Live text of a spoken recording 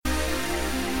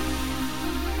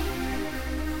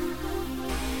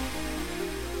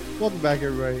Welcome back,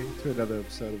 everybody, to another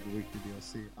episode of the Weekly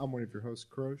DLC. I'm one of your hosts,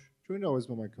 Krosh, joined always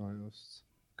by my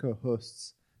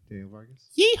co-hosts, Daniel Vargas.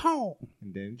 Yeehaw!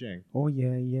 And Dan Jang. Oh,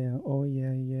 yeah, yeah. Oh,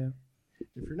 yeah, yeah.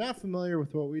 If you're not familiar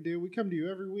with what we do, we come to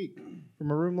you every week from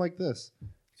a room like this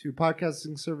to a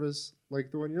podcasting service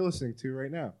like the one you're listening to right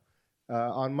now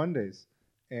on Mondays.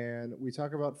 And we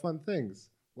talk about fun things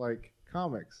like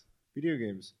comics, video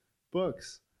games,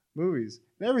 books, movies,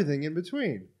 and everything in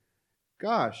between.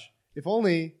 Gosh, if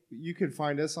only you could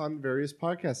find us on various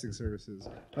podcasting services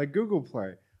like Google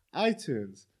Play,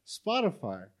 iTunes,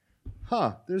 Spotify.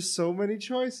 There's so many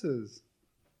choices.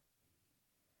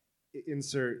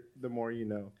 Insert the more you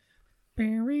know.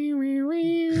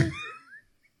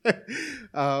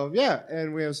 Yeah,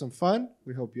 and we have some fun.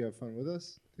 We hope you have fun with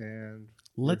us. And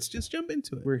let's just jump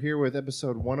into it. We're here with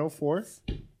episode 104.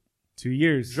 2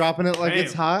 years. Dropping it like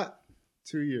it's hot.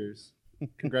 2 years.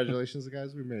 Congratulations,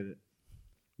 guys. We made it.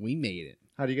 We made it.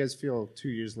 How do you guys feel 2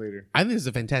 years later? I think this is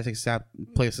a fantastic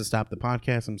place to stop the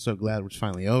podcast. I'm so glad it's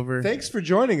finally over. Thanks for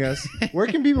joining us. Where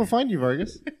can people find you,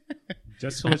 Vargas?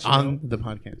 Just to let you on know, the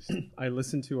podcast. I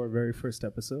listened to our very first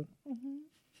episode.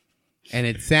 And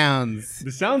it sounds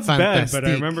It sounds fantastic. bad, but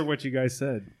I remember what you guys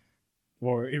said.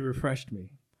 Or it refreshed me.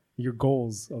 Your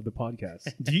goals of the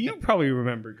podcast. Do you probably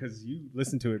remember because you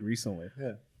listened to it recently?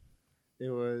 Yeah. It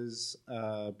was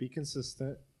be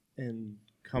consistent and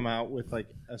come out with like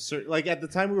a certain, like at the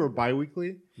time we were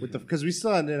bi-weekly with the, because we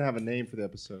still didn't have a name for the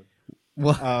episode.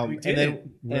 well, We and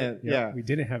didn't. then yeah, We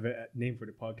didn't have a name for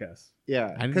the podcast. yeah, I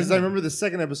didn't because know I that. remember the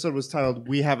second episode was titled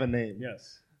 "We Have a Name."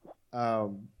 Yes.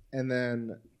 And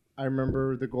then I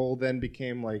remember the goal then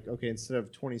became like, okay, instead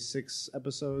of 26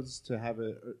 episodes, to have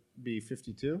it be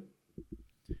 52.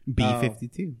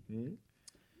 B52.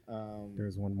 There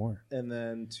was one more. And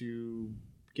then to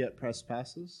get press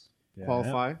passes, Yeah.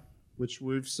 qualify, which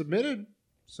we've submitted.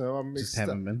 So Just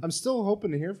haven't been. I'm still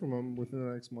hoping to hear from them within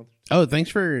the next month. Oh, thanks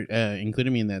for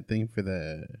including me in that thing for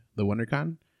the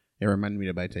WonderCon. It reminded me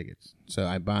to buy tickets. So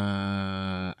I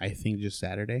bought, I think, just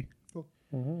Saturday.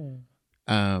 Cool.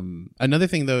 Another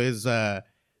thing, though, is the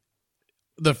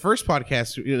first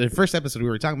podcast, the first episode, we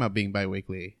were talking about being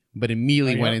bi-weekly, but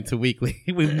immediately went into weekly.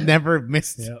 We've never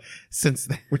missed since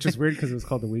then. Which is weird because it was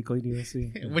called the Weekly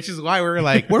DLC. Which is why we're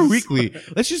like, we're weekly.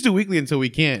 Let's just do weekly until we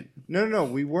can't. No,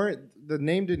 we weren't. The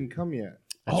name didn't come yet.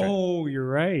 You're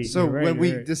right. So You're right, when you're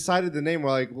we right. decided the name,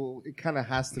 we're like, well, it kind of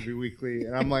has to be weekly.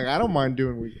 And I'm like, I don't mind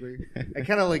doing weekly. It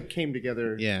kind of like came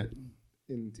together Yeah.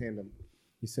 in tandem.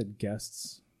 You said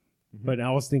guests. Mhm. But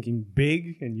I was thinking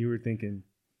big and you were thinking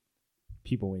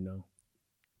people we know.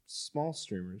 Small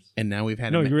streamers. And now we've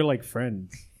had No, you were like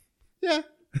friends. Yeah,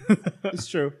 it's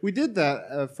true. We did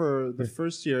that for the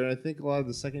first year. And I think a lot of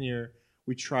the second year,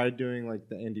 we tried doing like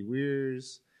the Andy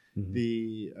Weirs,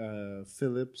 the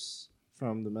Phillips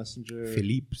from The Messenger.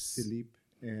 Philippe,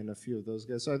 and a few of those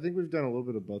guys. So I think we've done a little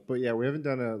bit of both. But yeah, we haven't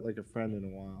done a friend in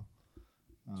a while.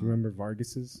 Do you remember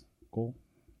Vargas's goal?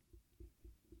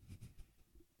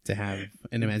 to have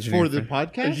an imaginary For the friend.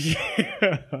 podcast?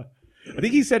 Yeah. I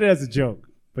think he said it as a joke,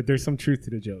 but there's some truth to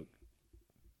the joke.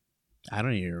 I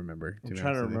don't even remember. I'm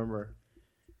trying to remember.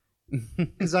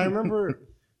 Because I remember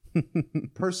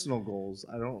personal goals.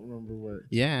 I don't remember what.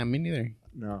 Yeah, me neither.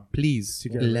 No. Please To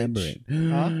get elaborate.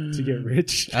 To get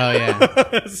rich. Oh yeah,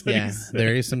 That's what he yeah. said.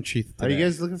 There is some truth to Are that. you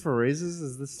guys looking for raises?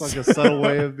 Is this like a subtle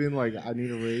way of being like, I need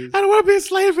a raise? I don't want to be a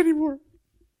slave anymore.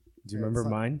 Do you remember it's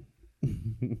not- mine?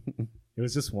 It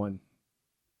was just one.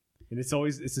 And it's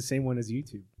the same one as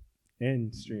YouTube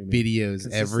and streaming. Videos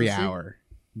every Consistency? hour.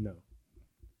 No.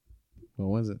 What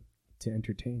was it? To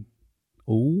entertain.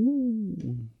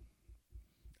 Ooh.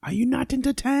 Are you not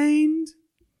entertained?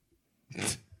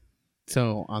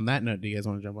 So, on that note, do you guys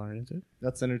want to jump on into it?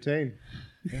 That's entertain.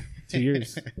 2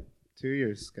 years. 2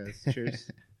 years, guys. Cheers.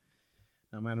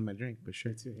 I'm out of my drink, but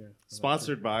sure. Too, yeah.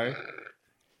 Sponsored by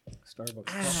Starbucks.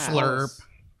 Slurp.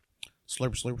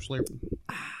 Slurp, slurp, slurp.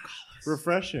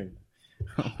 Refreshing.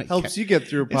 Oh my Helps God. you get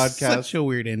through a It's podcast. such a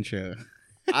weird intro.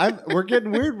 We're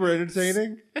getting weird. We're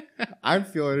entertaining. I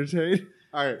feel entertained.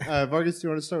 All right, Vargas, do you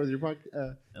want to start with your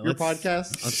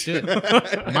podcast? Let's do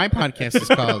it. My podcast is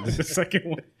called The second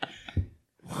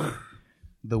one.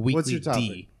 The Weekly What's your topic?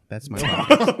 D. That's my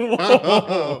podcast.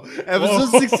 Oh,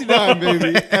 episode 69,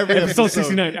 baby. Every Episode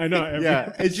 69. I know.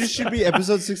 Yeah, it just should be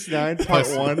episode 69, part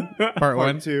 1. Part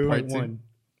 1, two. Part Part 2. one.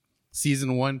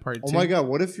 Season 1, Part 2. Oh my God,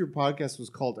 what if your podcast was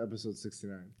called episode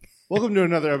 69? Welcome to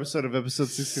another episode of episode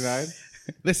 69.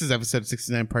 This is episode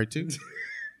 69, Part 2.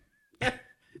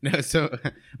 No, so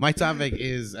my topic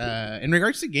is in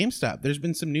regards to GameStop. There's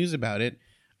been some news about it,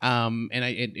 and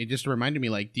it just reminded me.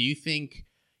 Like, do you think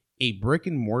a brick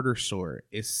and mortar store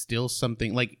is still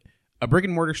something like a brick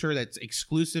and mortar store that's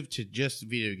exclusive to just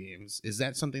video games, is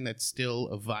that something that's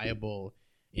still viable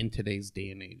in today's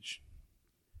day and age?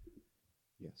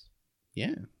 Yes.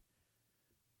 Yeah.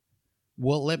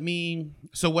 Well,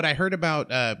 so what I heard about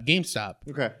GameStop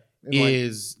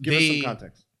is give us some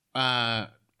context.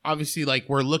 Obviously, like,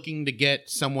 we're looking to get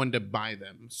someone to buy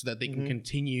them so that they can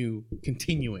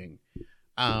continuing.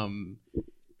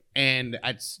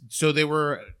 So they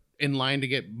were in line to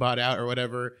get bought out or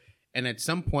whatever. And at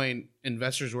some point,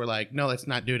 investors were like, no, let's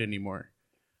not do it anymore.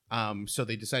 So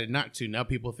they decided not to. Now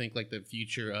people think like the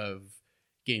future of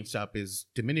GameStop is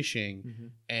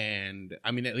diminishing. And I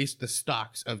mean, at least the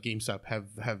stocks of GameStop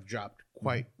have dropped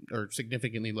quite or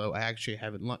significantly low. I actually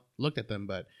haven't looked at them,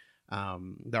 but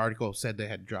the article said they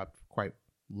had dropped quite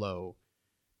low.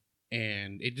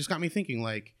 And it just got me thinking,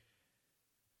 like,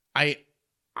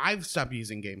 I've stopped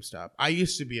using GameStop. I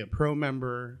used to be a pro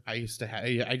member. I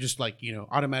just like,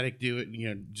 automatic do it,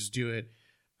 just do it.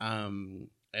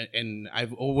 And I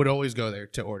would always go there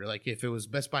to order. Like if it was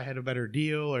Best Buy had a better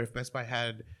deal or if Best Buy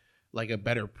had like a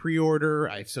better pre-order,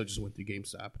 I still just went to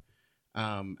GameStop.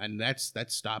 And that's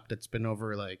stopped. That's been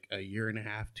over like a year and a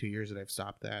half, 2 years that I've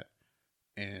stopped that.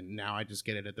 And now I just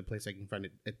get it at the place I can find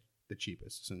it at the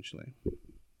cheapest, essentially.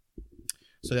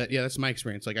 So that's my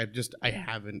experience. Like I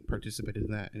haven't participated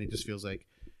in that, and it just feels like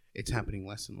it's happening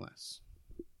less and less.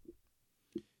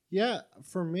 Yeah,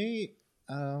 for me,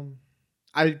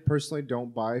 I personally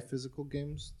don't buy physical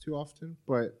games too often,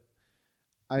 but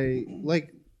I'm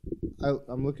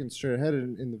looking straight ahead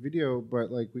in the video,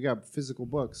 but like we got physical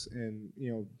books, and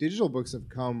digital books have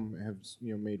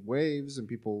made waves, and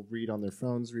people read on their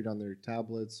phones, read on their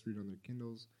tablets, read on their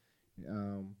Kindles,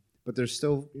 but there's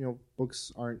still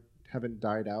books haven't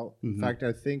died out. In fact,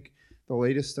 I think the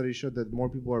latest study showed that more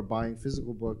people are buying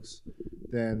physical books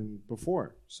than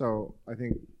before. So I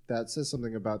think that says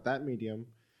something about that medium.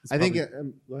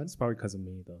 It's probably because of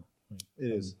me, though.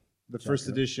 It is. The first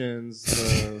editions,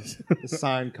 the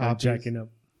signed copies. I'm jacking up.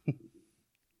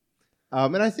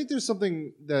 And I think there's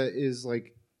something that is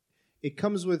like, it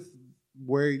comes with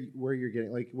where you're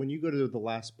getting, like when you go to the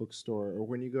last bookstore or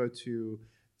when you go to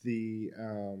the,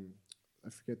 I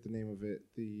forget the name of it.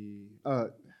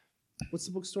 What's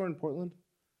the bookstore in Portland?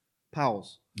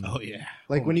 Powell's. Oh yeah.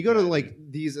 Like when you go to like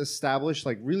these established,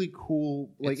 like really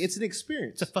cool, like it's an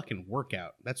experience. It's a fucking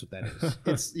workout. That's what that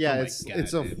is.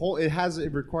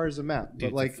 It requires a map,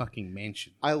 dude, but like it's a fucking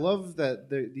mansion. I love that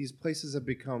these places have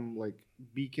become like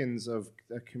beacons of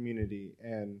a community,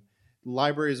 and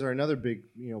libraries are another big,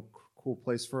 cool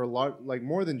place for a lot, like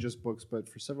more than just books, but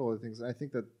for several other things. And I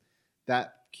think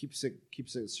that keeps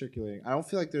it circulating. I don't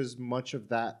feel like there's much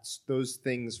of those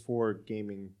things for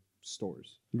gaming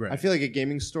stores. Right. I feel like a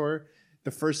gaming store,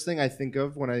 the first thing I think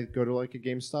of when I go to like a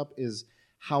GameStop is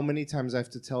how many times I have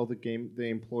to tell the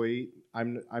employee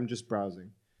I'm just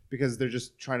browsing, because they're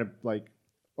just trying to like,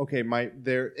 okay, and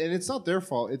it's not their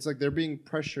fault. It's like they're being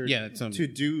pressured to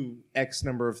do X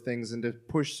number of things and to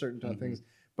push certain things.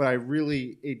 But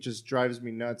it just drives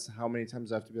me nuts how many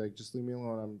times I have to be like, just leave me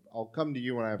alone. I'll come to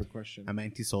you when I have a question. I'm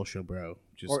antisocial, bro.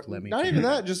 Just let me. Not even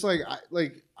that. Just like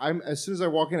I'm as soon as I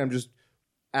walk in, I'm just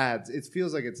ads. It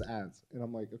feels like it's ads, and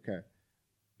I'm like, okay,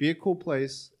 be a cool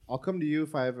place. I'll come to you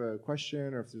if I have a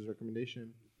question or if there's a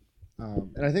recommendation.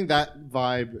 And I think that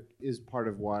vibe is part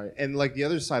of why. And like the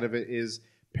other side of it is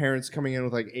parents coming in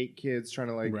with like 8 kids trying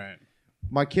to like. Right.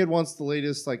 My kid wants the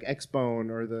latest like Xbone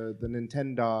or the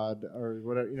Nintendo or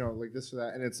whatever, like this or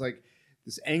that, and it's like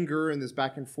this anger and this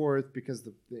back and forth because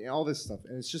all this stuff,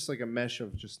 and it's just like a mesh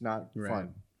of just not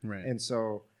fun. Right. And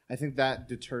so I think that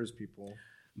deters people.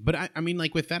 But I mean,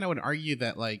 like with that, I would argue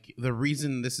that like the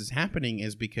reason this is happening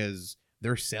is because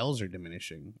their sales are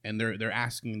diminishing, and they're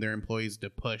asking their employees to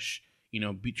push,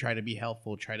 try to be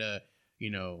helpful, try to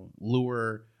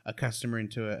lure a customer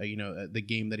into the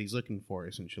game that he's looking for,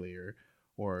 essentially,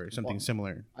 or something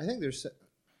similar. I think there's...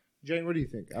 Jane, what do you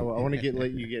think? I want to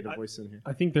let you get a voice in here.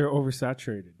 I think they're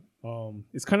oversaturated.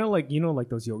 It's kind of like, like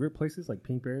those yogurt places like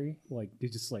Pinkberry. Like they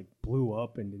just like blew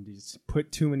up and then they just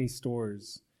put too many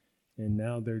stores. And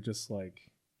now they're just like,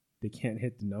 they can't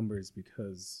hit the numbers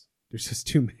because there's just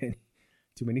too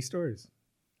many stores.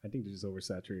 I think they're just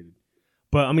oversaturated.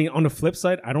 But I mean, on the flip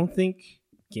side, I don't think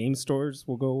game stores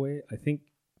will go away. I think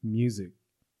music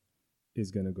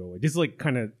is going to go away. This is like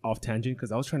kind of off tangent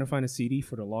because I was trying to find a CD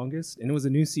for the longest, and it was a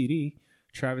new CD,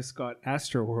 Travis Scott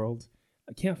Astroworld.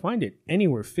 I can't find it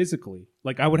anywhere physically.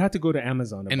 Like I would have to go to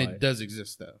Amazon to buy it. And it does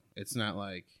exist though. It's not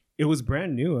like it was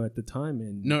brand new at the time,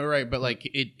 and No, right, but like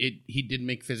he did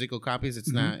make physical copies.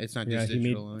 It's not just he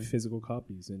digital. made physical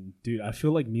copies. And dude, I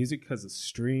feel like music because of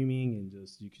streaming and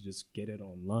just you could just get it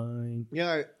online.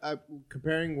 Yeah, I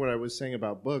comparing what I was saying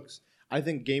about books, I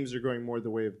think games are going more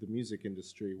the way of the music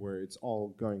industry, where it's all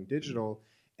going digital,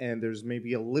 and there's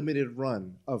maybe a limited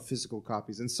run of physical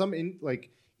copies. And some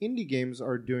indie games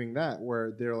are doing that,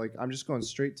 where they're like, I'm just going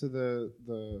straight to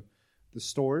the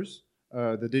stores,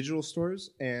 the digital stores,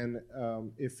 and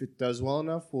if it does well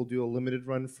enough, we'll do a limited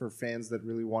run for fans that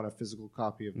really want a physical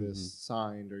copy of this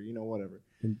signed or whatever.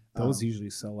 And those usually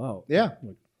sell out. Yeah.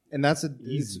 Like, And that's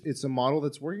it's a model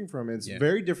that's working for them. It's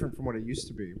very different from what it used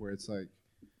to be, where it's like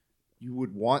you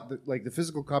would want the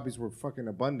physical copies were fucking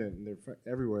abundant and they're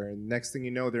everywhere. And next thing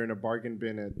you know, they're in a bargain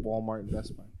bin at Walmart and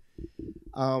Best Buy.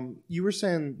 You were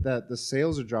saying that the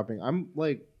sales are dropping. I'm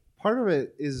like, part of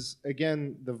it is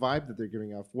again the vibe that they're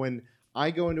giving off. When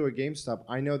I go into a GameStop,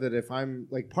 I know that if I'm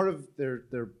like part of their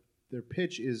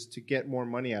pitch is to get more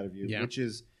money out of you, which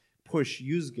is push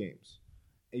used games.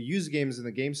 Used games in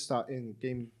the GameStop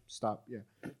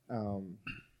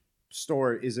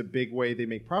store is a big way they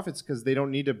make profits because they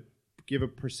don't need to give a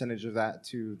percentage of that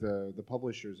to the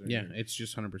publishers. It's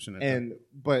just 100%.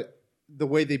 But the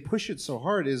way they push it so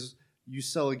hard is you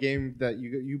sell a game that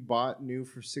you bought new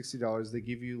for $60, they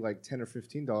give you like $10 or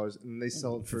 $15, and they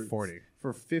sell it for $40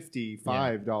 for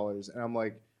 $55, and I'm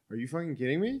like, are you fucking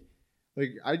kidding me?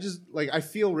 Like I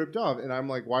feel ripped off, and I'm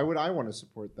like, why would I want to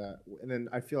support that? And then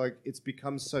I feel like it's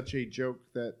become such a joke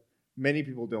that many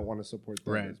people don't want to support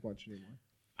that as much anymore.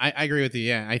 I agree with you.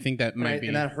 Yeah, I think that might be,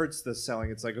 and that hurts the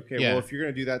selling. It's like, okay, well, if you're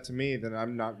gonna do that to me, then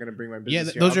I'm not gonna bring my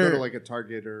business here. Those I'll are go to like a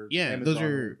Target or Amazon. Those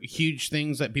are huge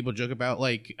things that people joke about.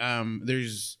 Like,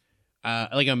 there's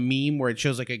like a meme where it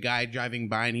shows like a guy driving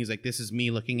by and he's like, "This is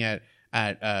me looking at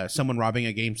someone robbing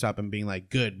a GameStop and being like,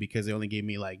 good because they only gave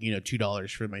me like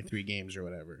 $2 for my 3 games or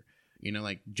whatever."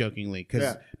 Like jokingly,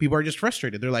 because people are just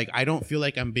frustrated. They're like, I don't feel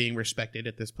like I'm being respected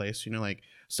at this place. Like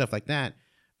stuff like that.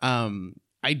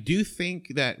 I do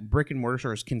think that brick and mortar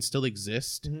stores can still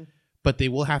exist, but they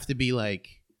will have to be like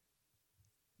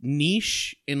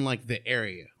niche in like the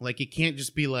area. Like it can't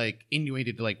just be like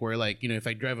inundated to like where like if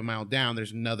I drive a mile down,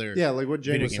 there's another like what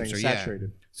Jane was saying,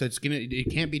 saturated. So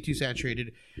it can't be too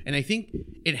saturated, and I think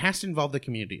it has to involve the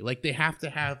community. Like they have to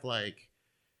have like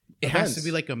it has to be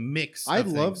like a mix. I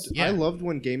loved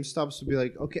when GameStops would be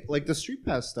like, okay, like the Street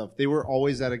Pass stuff. They were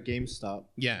always at a GameStop.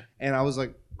 Yeah, and I was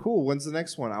like, cool. When's the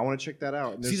next one? I want to check that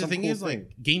out. And see, the thing is, like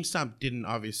GameStop didn't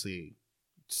obviously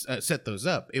set those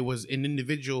up. It was an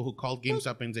individual who called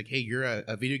GameStop and was like, "Hey, you're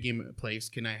a video game place.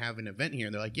 Can I have an event here?"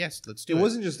 And they're like, "Yes, let's do it." It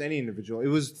wasn't just any individual. It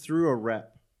was through a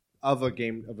rep of a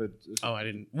game of a. Oh, I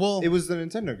didn't. Well, it was the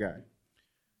Nintendo guy.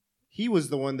 He was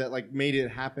the one that like made it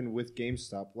happen with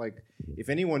GameStop. Like, if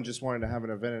anyone just wanted to have an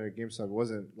event at a GameStop, it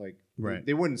wasn't like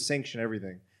they wouldn't sanction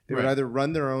everything. They would either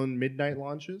run their own midnight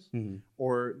launches,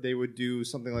 or they would do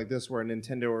something like this, where a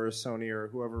Nintendo or a Sony or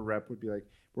whoever rep would be like,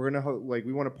 "We're gonna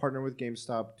we want to partner with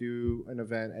GameStop, do an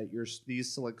event at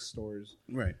these select stores."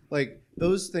 Right. Like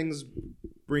those things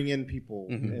bring in people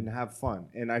and have fun.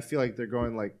 And I feel like they're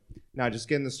going like, "Nah, just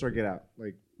get in the store, get out."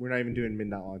 Like we're not even doing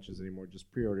midnight launches anymore.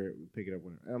 Just pre-order it, pick it up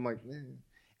whenever. And I'm like, eh.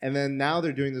 And then now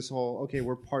they're doing this whole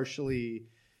we're partially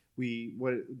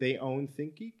they own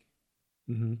ThinkGeek.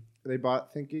 They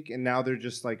bought ThinkGeek, and now they're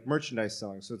just like merchandise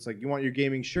selling. So it's like, you want your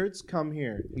gaming shirts? Come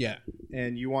here. Yeah.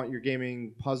 And you want your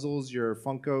gaming puzzles, your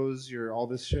Funkos, your all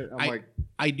this shit?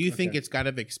 I do think it's got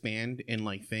to expand in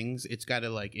like things. It's got to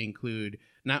like include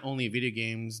not only video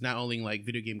games, not only like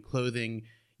video game clothing.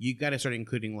 You got to start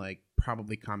including like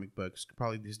probably comic books,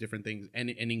 probably these different things, and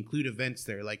include events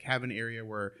there. Like have an area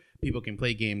where people can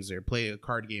play games there, play a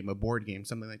card game, a board game,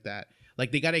 something like that.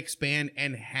 Like they got to expand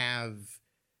and have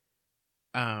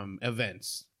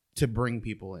events to bring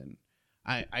people in.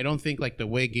 I don't think like the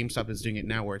way GameStop is doing it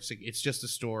now, where it's just a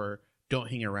store. Don't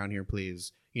hang around here,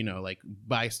 please. Like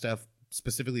buy stuff,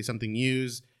 specifically something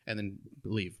used, and then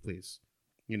leave, please.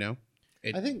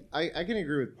 I think I can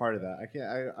agree with part of that.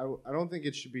 I don't think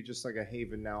it should be just like a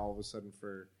haven now all of a sudden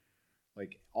for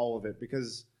like all of it,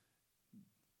 because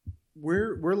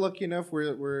we're lucky enough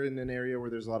we're in an area where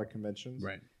there's a lot of conventions.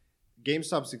 Right.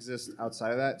 GameStops exist outside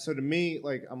of that. So to me,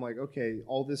 like I'm like, okay,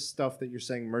 all this stuff that you're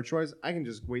saying merch-wise, I can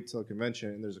just wait till a convention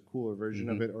and there's a cooler version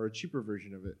of it or a cheaper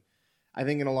version of it. I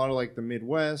think in a lot of like the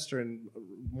Midwest or in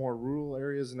more rural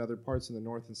areas and other parts in the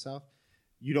North and South,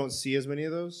 you don't see as many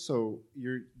of those. So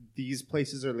these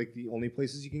places are like the only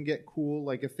places you can get cool,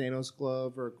 like a Thanos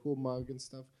glove or a cool mug and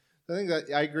stuff. I think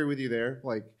that I agree with you there.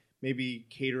 Like maybe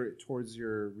cater it towards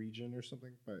your region or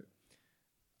something, but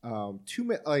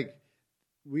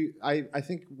I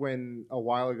think when a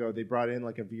while ago they brought in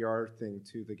like a VR thing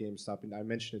to the GameStop, and I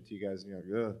mentioned it to you guys, and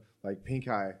you're like, ugh, like pink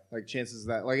eye, like chances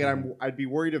that like, and I'd be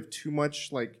worried of too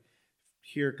much like,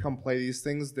 here, come play these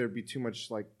things. There'd be too much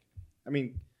like, I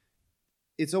mean,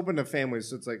 it's open to families,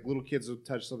 so it's like little kids will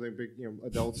touch something, big,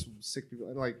 adults, sick people,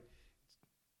 and like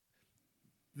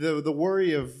the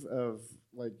worry of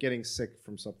like getting sick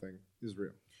from something is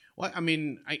real. Well, I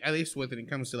mean, at least when it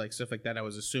comes to like stuff like that, I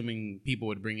was assuming people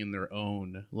would bring in their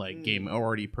own like game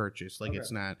already purchased. Like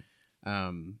it's not,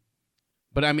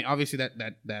 but I mean, obviously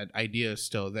that idea is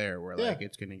still there, where like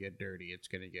it's gonna get dirty, it's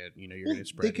gonna get you're gonna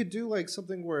spread. They could do like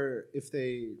something where if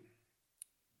they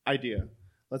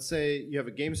let's say you have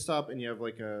a GameStop and you have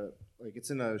like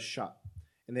it's in a shop,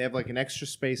 and they have like an extra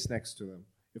space next to them.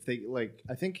 If they like,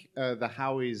 I think the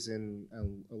Howie's in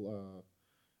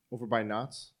over by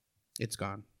Knott's. It's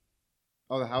gone.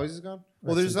 Oh, the Howie's is gone?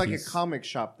 Well, there's like a comic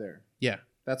shop there. Yeah.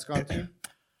 That's gone too?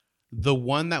 The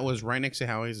one that was right next to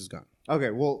Howie's is gone.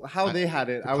 Okay, well, how they had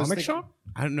it, I was comic shop?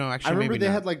 I don't know. Actually, I remember maybe they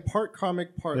not. had like part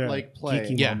comic, part like play.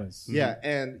 Geeky Yeah. Mamas. Yeah,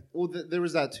 and there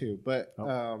was that too. But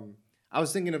I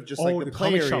was thinking of just like the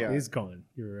play comic area. shop is gone.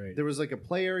 You're right. There was like a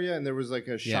play area and there was like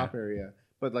a shop area.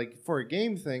 But like for a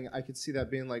game thing, I could see that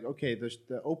being like, okay,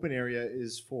 the open area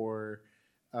is for,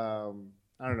 I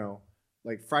don't know,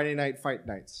 like Friday night fight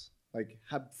nights. Like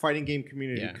fighting game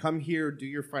community. Yeah. Come here, do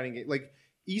your fighting game. Like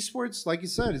esports, like you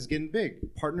said, is getting big.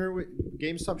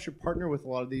 GameStop should partner with a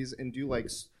lot of these and do like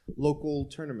local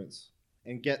tournaments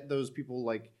and get those people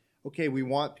like, okay, we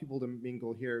want people to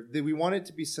mingle here. We want it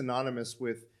to be synonymous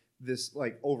with this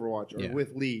like Overwatch or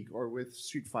with League or with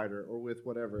Street Fighter or with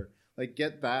whatever. Like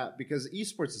get that, because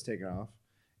esports is taking off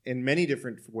in many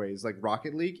different ways. Like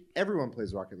Rocket League, everyone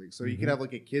plays Rocket League. So you could have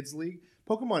like a kids league.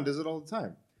 Pokemon does it all the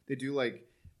time. They do like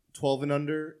 12 and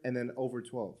under and then over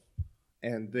 12.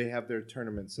 And they have their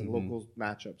tournaments and local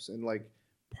matchups and like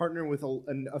partner with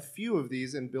a few of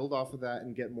these and build off of that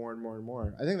and get more and more and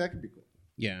more. I think that could be cool.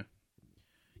 Yeah.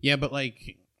 Yeah, but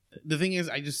like the thing is,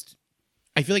 I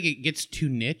feel like it gets too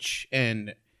niche,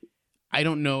 and I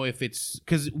don't know if it's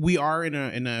because we are in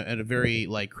a very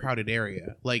like crowded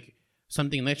area. Like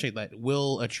something like that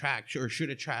will attract or should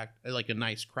attract like a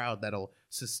nice crowd that'll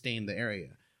sustain the area.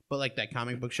 But like that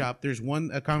comic book shop, there's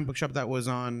a comic book shop that was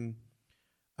on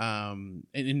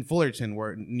in Fullerton,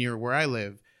 near where I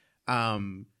live.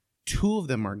 2 of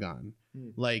them are gone.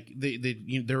 Like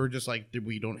they were just like,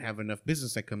 we don't have enough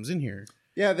business that comes in here.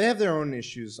 Yeah, they have their own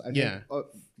issues. I think,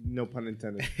 no pun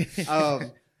intended.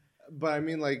 But I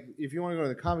mean, like, if you want to go to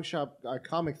the comic shop,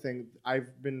 comic thing,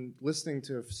 I've been listening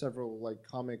to several like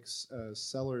comics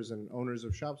sellers and owners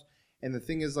of shops, and the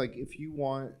thing is, like, if you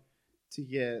want to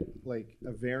get like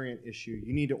a variant issue,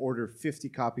 you need to order 50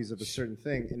 copies of a certain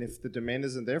thing, and if the demand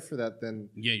isn't there for that, then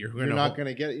you're not going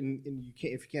to get it. And you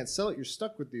can't, if you can't sell it, you're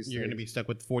stuck with these. You're going to be stuck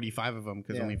with 45 of them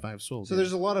because only 5 sold. So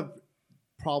there's a lot of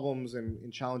problems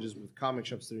and challenges with comic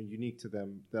shops that are unique to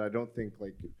them that I don't think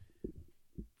like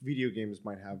video games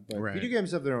might have. But video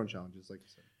games have their own challenges, like you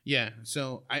said. Yeah.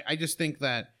 So I just think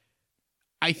that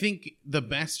I think the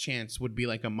best chance would be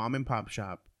like a mom and pop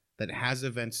shop that has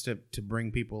events to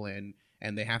bring people in,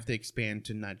 and they have to expand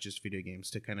to not just video games,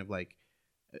 to kind of like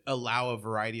allow a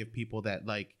variety of people that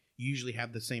like usually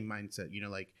have the same mindset,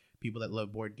 like people that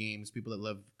love board games, people that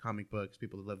love comic books,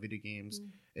 people that love video games.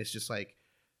 It's just like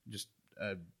just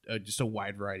a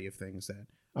wide variety of things that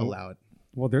allow it.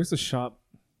 Well, there's a shop,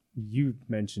 you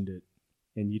mentioned it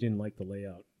and you didn't like the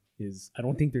layout, I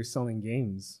don't think they're selling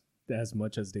games as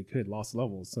much as they could, Lost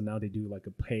Levels. So now they do like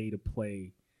a pay to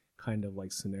play kind of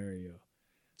like scenario.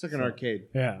 It's like an arcade.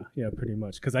 Yeah, pretty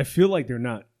much. Because I feel like they're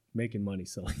not making money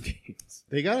selling games.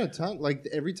 They got a ton. Like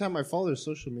every time I follow their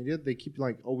social media, they keep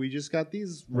like, oh, we just got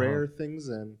these rare things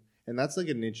in. And that's like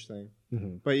a niche thing.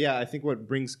 But yeah, I think what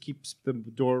keeps the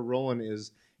door rolling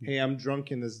is, hey, I'm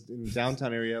drunk in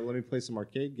downtown area. Let me play some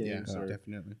arcade games. Yeah,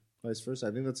 definitely. Vice versa.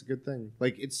 I think that's a good thing.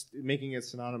 Like it's making it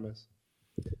synonymous.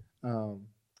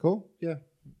 Cool. Yeah.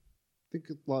 I think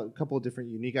a couple of different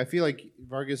unique. I feel like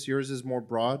Vargas, yours is more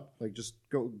broad. Like just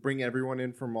go bring everyone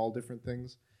in from all different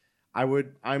things. I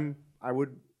would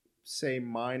say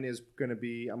mine is going to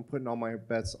be, I'm putting all my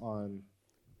bets on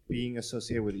being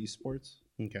associated with esports.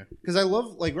 Okay. Because I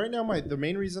love, like right now, the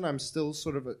main reason I'm still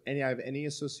sort of I have any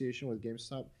association with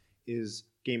GameStop is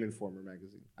Game Informer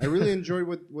magazine. I really enjoy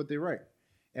what they write,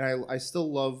 and I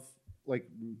still love like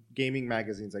gaming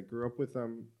magazines. I grew up with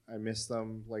them. I miss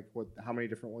them. Like how many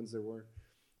different ones there were.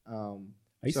 I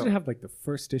used to have like the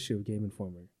first issue of Game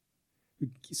Informer.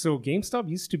 So GameStop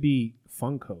used to be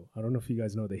Funko. I don't know if you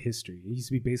guys know the history. It used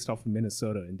to be based off of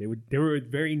Minnesota, and they were a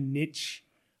very niche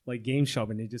like game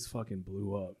shop, and they just fucking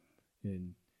blew up.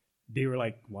 and they were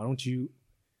like, "Why don't you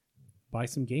buy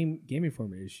some Game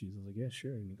Informer issues?" I was like, "Yeah,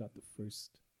 sure." And you got the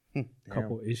first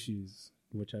couple issues,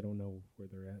 which I don't know where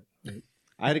they're at. Right?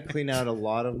 I had to clean out a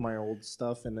lot of my old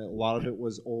stuff, and a lot of it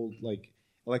was old, like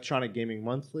Electronic Gaming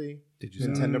Monthly,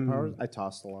 Nintendo Powers. I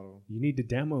tossed a lot of them. You need the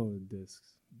demo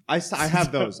discs. I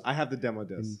have those. I have the demo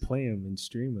discs. And play them and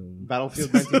stream them.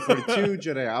 Battlefield 1942,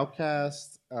 Jedi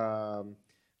Outcast, not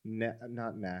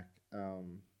Knack.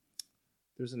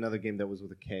 There's another game that was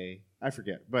with a K. I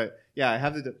forget. But yeah, I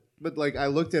have but like I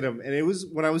looked at them, and it was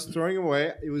when I was throwing them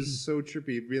away, it was so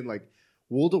trippy being like,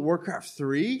 World of Warcraft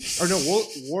 3? Or no,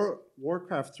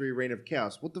 Warcraft 3 Reign of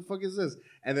Chaos. What the fuck is this?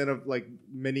 And then like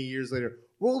many years later,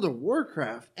 World of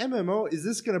Warcraft MMO, is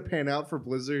this going to pan out for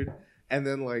Blizzard? And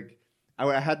then like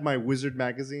I had my Wizard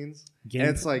magazines, and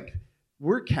it's like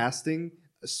we're casting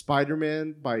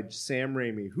Spider-Man by Sam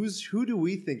Raimi. Who do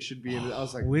we think should be in it? I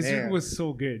was like, Wizard man. was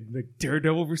so good. Like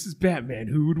Daredevil versus Batman,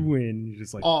 who would win? You're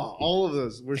just like, all of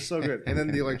those were so good. And then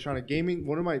the Electronic Gaming,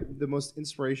 one of the most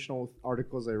inspirational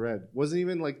articles I read, wasn't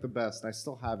even like the best. And I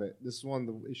still have it. This is one of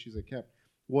the issues I kept,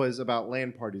 was about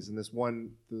LAN parties. And this one,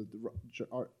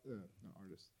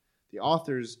 the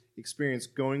author's experience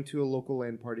going to a local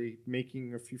LAN party,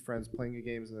 making a few friends, playing the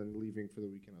games, and then leaving for the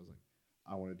weekend. I was like,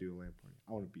 I want to do a LAN party.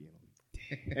 I want to be in a LAN party.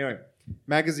 Anyway,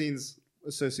 magazines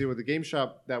associated with the game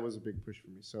shop, that was a big push for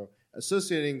me. So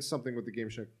associating something with the game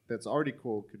shop that's already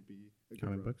cool could be a good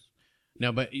comic books.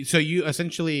 No, but so you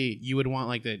would want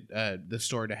like the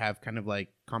store to have kind of like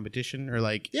competition or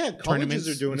like colleges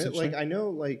are doing it. Like I know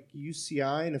like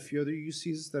UCI and a few other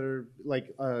UCs that are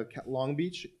like Long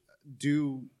Beach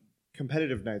do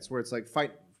competitive nights where it's like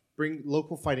bring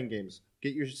local fighting games,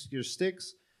 get your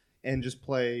sticks, and just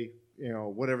play. You know,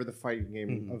 whatever the fighting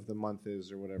game of the month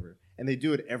is or whatever. And they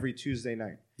do it every Tuesday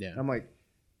night. Yeah. And I'm like,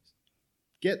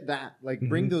 get that. Like,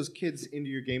 bring those kids into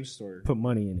your game store. Put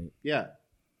money in it. Yeah.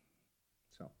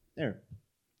 So, there.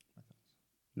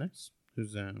 Nice.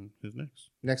 Who's next?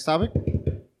 Next topic?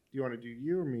 Do you want to do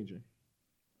you or me, Jay?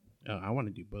 Oh, I want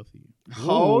to do both of you.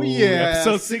 Oh, yeah.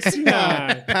 Episode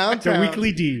 69. Pound The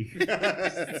Weekly D.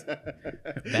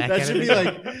 That should be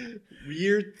like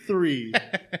year 3.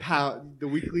 The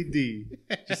Weekly D.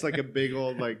 Just like a big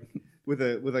old, like, with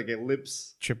like a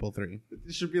lips. 333.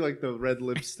 It should be like the red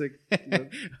lipstick.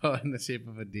 Oh, in the shape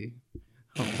of a D.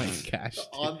 Oh, my gosh.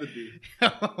 On the D.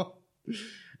 All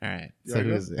right. So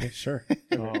who is it? Sure.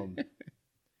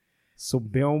 So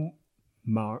Bill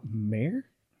Maher?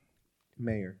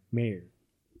 Maher.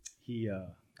 He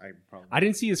I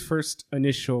didn't see his first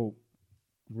initial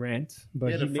rant,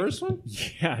 but the first one?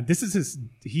 Yeah, this is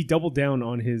he doubled down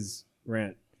on his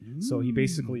rant. So he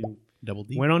basically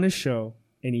went on his show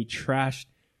and he trashed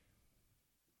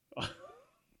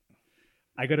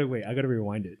I gotta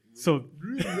rewind it. So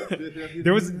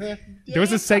there was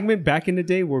a segment back in the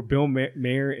day where Bill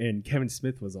Maher and Kevin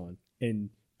Smith was on,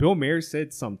 and Bill Maher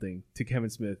said something to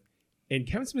Kevin Smith, and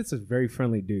Kevin Smith's a very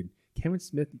friendly dude. Kevin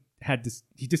Smith had this,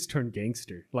 he just turned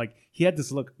gangster. Like, he had this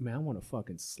look, man, I want to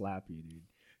fucking slap you, dude.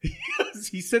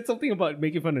 He said something about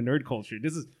making fun of nerd culture.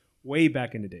 This is way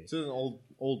back in the day. So it's an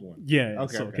old one. Yeah.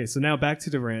 Okay. So now back to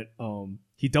the rant.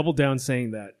 He doubled down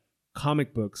saying that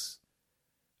comic books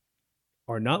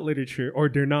are not literature, or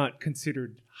they're not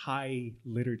considered high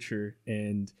literature.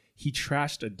 And he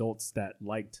trashed adults that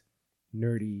liked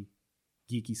nerdy,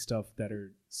 geeky stuff that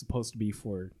are supposed to be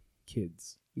for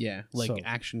kids. Yeah, like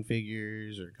action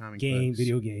figures or comic books.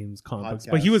 Video games, comic books.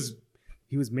 But he was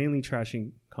mainly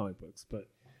trashing comic books. But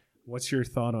what's your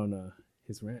thought on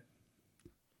his rant?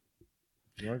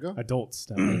 You want to go? Adults.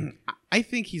 I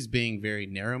think he's being very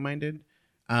narrow-minded.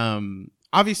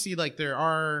 Obviously, like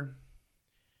I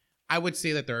would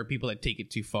say that there are people that take it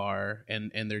too far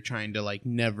and they're trying to like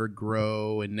never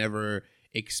grow and never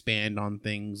expand on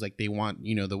things like they want,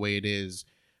 the way it is.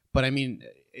 But I mean,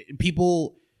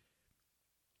 people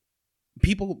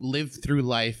live through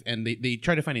life and they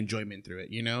try to find enjoyment through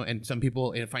it, and some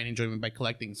people find enjoyment by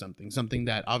collecting something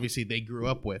that obviously they grew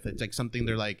up with. It's like something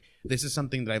they're like, this is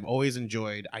something that I've always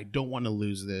enjoyed. I don't want to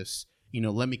lose this.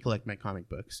 Let me collect my comic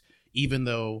books, even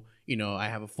though, I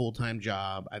have a full-time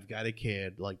job. I've got a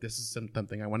kid. Like, this is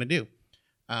something I want to do.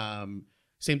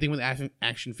 Same thing with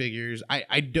action figures.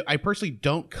 I personally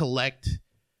don't collect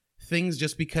things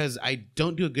just because I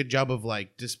don't do a good job of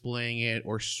like displaying it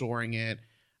or storing it.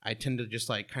 I tend to just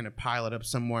like kind of pile it up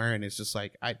somewhere, and it's just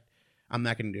like I'm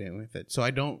not going to do anything with it. So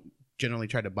I don't generally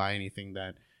try to buy anything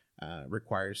that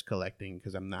requires collecting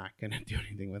because I'm not going to do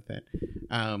anything with it.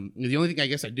 The only thing I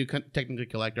guess I do technically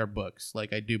collect are books.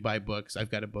 Like I do buy books.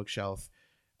 I've got a bookshelf,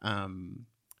 and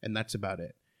that's about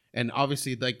it. And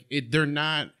obviously, like they're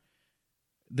not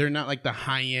they're not like the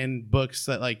high end books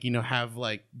that like, you know, have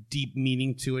like deep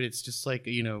meaning to it. It's just like,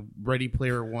 you know, Ready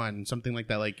Player One, something like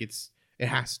that. Like it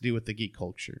has to do with the geek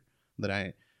culture that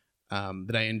I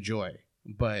enjoy.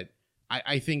 But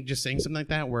I think just saying something like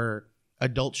that where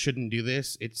adults shouldn't do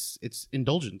this, it's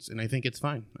indulgence, and I think it's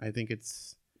fine. I think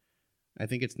it's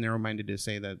narrow minded to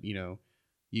say that, you know,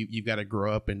 you've got to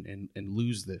grow up and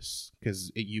lose this,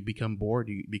 because you become bored,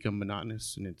 you become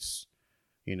monotonous, and it's,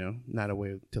 you know, not a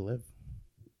way to live.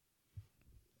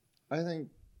 I think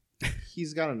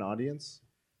he's got an audience,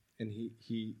 and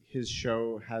his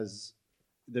show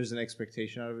there's an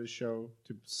expectation out of his show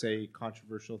to say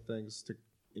controversial things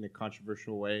in a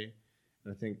controversial way,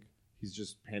 and I think he's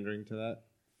just pandering to that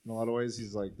in a lot of ways.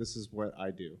 He's like, this is what I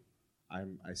do.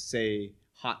 I say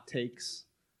hot takes,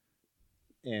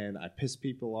 and I piss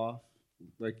people off,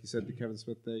 like you said, the Kevin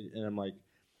Smith thing, and I'm like,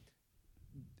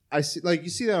 I see, like, you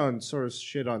see that on sort of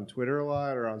shit on Twitter a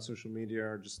lot, or on social media,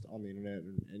 or just on the internet,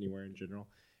 and anywhere in general.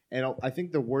 And I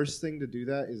think the worst thing to do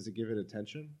that is to give it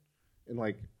attention, and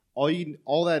like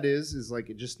all that is like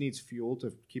it just needs fuel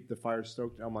to keep the fire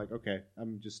stoked. I'm like, okay,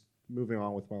 I'm just moving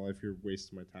on with my life. You're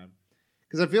wasting my time,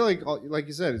 because I feel like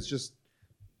you said, it's just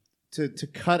to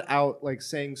cut out like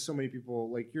saying so many people,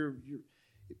 like you're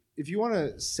if you want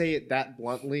to say it that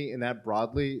bluntly and that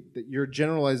broadly, that you're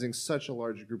generalizing such a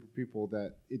large group of people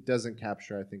that it doesn't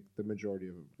capture, I think, the majority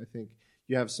of them. I think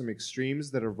you have some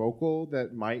extremes that are vocal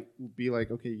that might be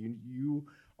like, okay, you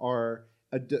are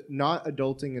not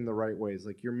adulting in the right ways.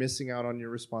 Like, you're missing out on your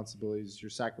responsibilities,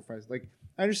 your sacrifice. Like,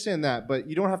 I understand that, but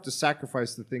you don't have to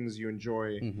sacrifice the things you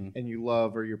enjoy and you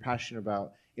love or you're passionate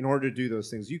about in order to do those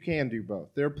things. You can do both.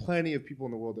 There are plenty of people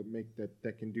in the world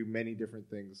that can do many different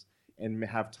things and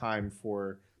have time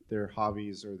for their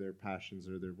hobbies or their passions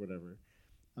or their whatever.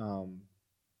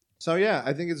 So yeah,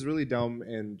 I think it's really dumb,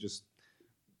 and just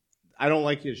I don't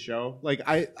like his show. Like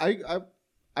I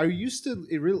used to,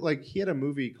 it really, like, he had a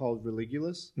movie called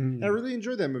Religulous, and I really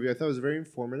enjoyed that movie. I thought it was very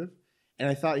informative, and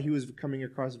I thought he was coming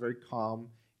across very calm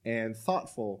and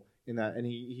thoughtful in that, and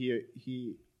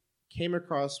he came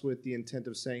across with the intent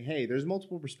of saying, hey, there's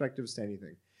multiple perspectives to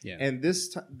anything. Yeah. And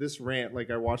this rant,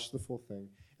 like, I watched the full thing,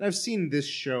 and I've seen this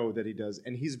show that he does,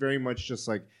 and he's very much just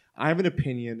like, I have an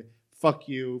opinion, fuck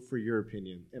you for your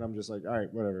opinion. And I'm just like, all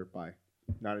right, whatever, bye.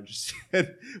 Not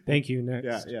interested. Thank you,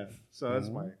 next. Yeah. So that's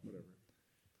my whatever.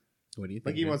 What do you think?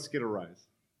 Like, he wants to get a rise.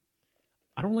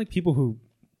 I don't like people who,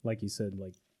 like you said,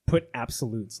 like, put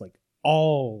absolutes, like,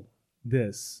 all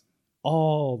this,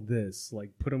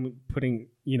 like, putting,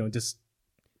 you know, just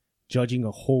judging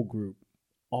a whole group,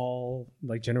 all,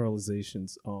 like,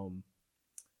 generalizations.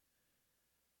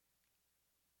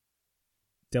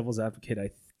 Devil's advocate,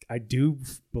 I do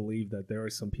believe that there are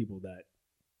some people that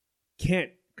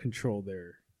can't control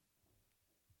their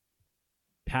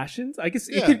passions. I guess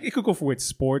it could go for with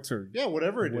sports or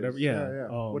whatever it whatever, is. Yeah.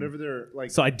 Whatever they're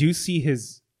like. So I do see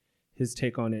his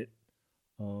take on it.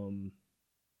 I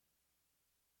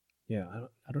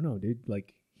don't know, dude.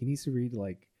 Like, he needs to read,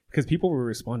 like, because people were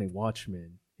responding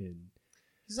Watchmen and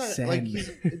he's not like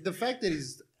the fact that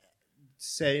he's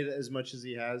said as much as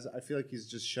he has. I feel like he's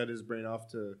just shut his brain off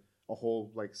to a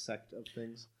whole, like, sect of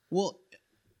things. Well,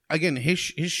 again, his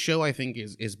show, I think,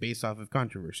 is based off of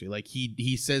controversy. Like,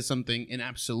 he says something in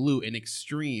absolute and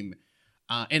extreme,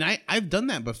 and I've done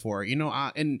that before, you know.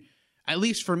 And at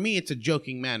least for me, it's a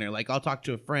joking manner. Like, I'll talk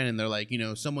to a friend, and they're like, you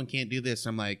know, someone can't do this.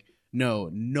 I'm like, no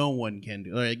one can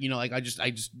do. Like, you know, like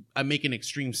I make an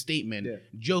extreme statement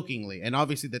jokingly, and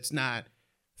obviously that's not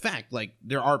fact. Like,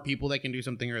 there are people that can do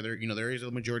something, or there is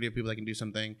a majority of people that can do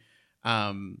something.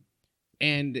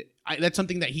 And that's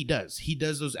something that he does. He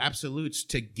does those absolutes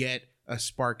to get a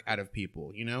spark out of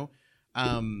people, you know?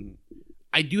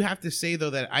 I do have to say, though,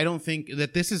 that I don't think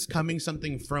that this is coming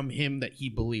something from him that he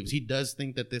believes. He does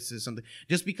think that this is something,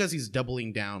 just because he's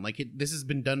doubling down. Like, this has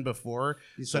been done before.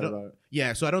 So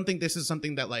I don't think this is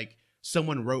something that, like,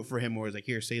 someone wrote for him or is like,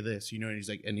 here, say this, you know,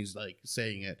 and he's like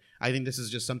saying it. I think this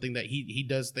is just something that he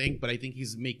does think, but I think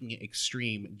he's making it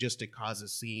extreme just to cause a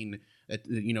scene that,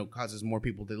 you know, causes more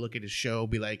people to look at his show,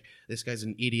 be like, this guy's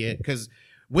an idiot. Because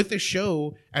with the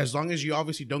show, as long as you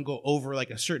obviously don't go over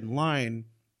like a certain line,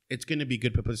 it's going to be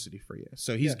good publicity for you.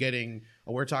 So he's getting,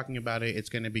 we're talking about it, it's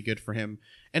going to be good for him.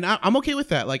 And I'm okay with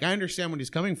that. Like, I understand where he's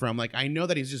coming from. Like, I know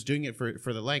that he's just doing it for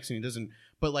the likes, and he doesn't,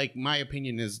 but like, my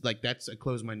opinion is like, that's a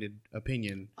closed-minded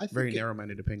opinion, very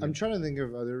narrow-minded opinion. I'm trying to think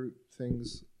of other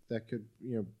things that could,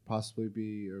 you know, possibly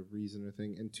be a reason or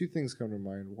thing. And two things come to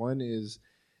mind. One is,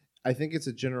 I think it's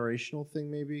a generational thing,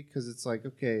 maybe, because it's like,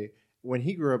 okay, when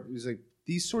he grew up, he was like,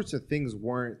 these sorts of things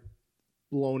weren't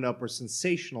blown up or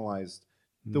sensationalized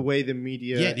the way the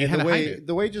media, Yeah, you had to hide it.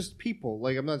 the way just people,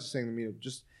 like I'm not just saying the media,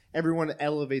 just everyone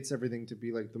elevates everything to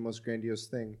be like the most grandiose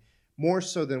thing, more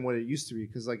so than what it used to be.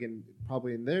 Because like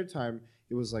probably in their time,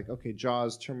 it was like, okay,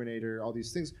 Jaws, Terminator, all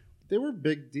these things. They were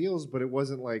big deals, but it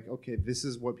wasn't like, okay, this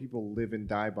is what people live and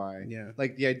die by. Yeah.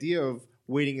 Like the idea of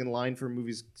waiting in line for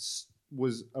movies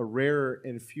was a rare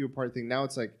and few apart thing. Now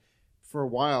it's like, for a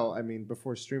while, I mean,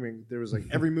 before streaming, there was like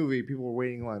every movie people were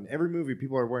waiting in line. Every movie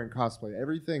people are wearing cosplay.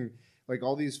 Everything, like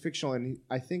all these fictional. And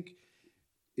I think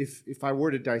if I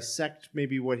were to dissect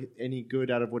maybe what any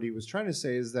good out of what he was trying to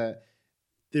say is that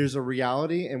there's a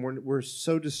reality, and we're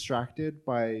so distracted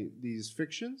by these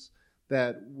fictions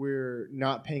that we're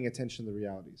not paying attention to the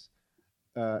realities.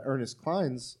 Ernest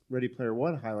Cline's Ready Player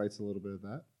One highlights a little bit of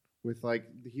that. With like,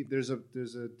 there's a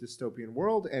dystopian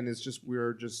world, and it's just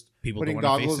we're just People putting don't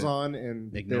wanna face goggles it. on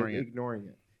and Ignoring they're it. ignoring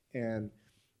it. And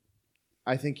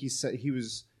I think he said he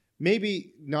was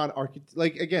maybe not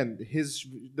like again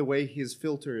the way his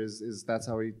filter is that's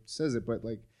how he says it, but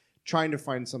like trying to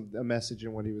find a message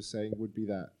in what he was saying would be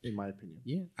that, in my opinion.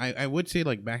 Yeah, I would say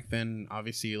like back then,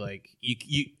 obviously, like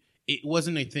you it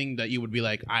wasn't a thing that you would be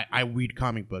like, I read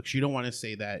comic books. You don't want to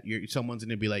say that. Someone's going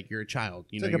to be like, you're a child.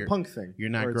 It's like a punk thing. You're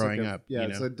not growing up. Yeah, you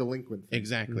it's know? a delinquent thing.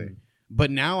 Exactly.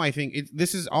 But now I think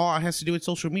this is all it has to do with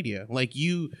social media. Like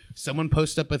someone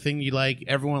posts up a thing you like,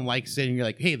 everyone likes it, and you're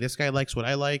like, hey, this guy likes what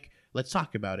I like. Let's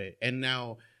talk about it. And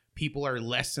now people are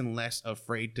less and less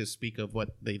afraid to speak of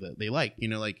what they like. You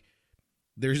know, like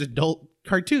there's adult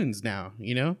cartoons now.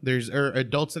 You know, there's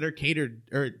adults that are catered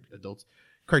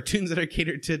cartoons that are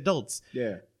catered to adults.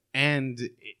 Yeah. And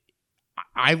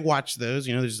I've watched those.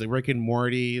 You know, there's like Rick and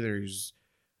Morty. There's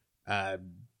South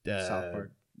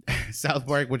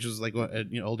Park, which was like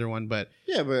an older one, but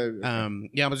yeah,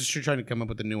 I was just trying to come up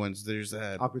with the new ones. There's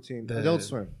Aqua Teen, Adult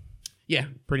Swim. Yeah,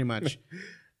 pretty much.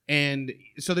 And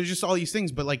so there's just all these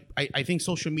things, but like I think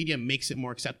social media makes it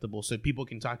more acceptable so people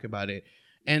can talk about it.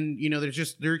 And you know,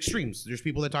 there are extremes. There's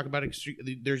people that talk about extreme.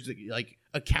 There's like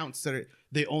accounts that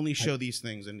they only show these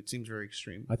things, and it seems very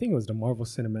extreme. I think it was the Marvel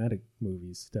Cinematic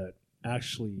movies that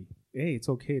actually, hey, it's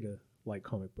okay to like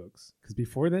comic books. Because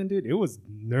before then, dude, it was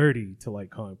nerdy to like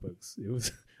comic books. It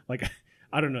was like,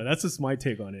 I don't know. That's just my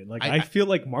take on it. Like, I feel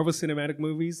like Marvel Cinematic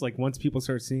movies, like once people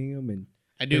start seeing them, and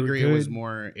I do agree, it was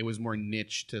more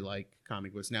niche to like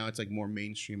comic books. Now it's like more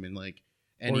mainstream and like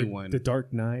anyone. Or the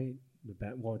Dark Knight.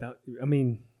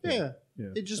 Yeah.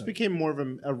 It just became more of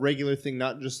a regular thing,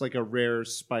 not just like a rare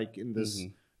spike in this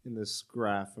in this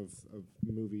graph of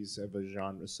movies of a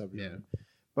genre, subgenre. Yeah.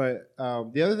 But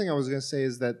the other thing I was gonna say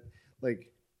is that,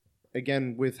 like,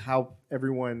 again, with how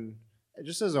everyone,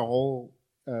 just as a whole,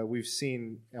 we've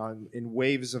seen in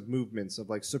waves of movements of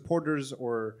like supporters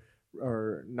or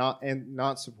not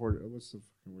supporters. What's the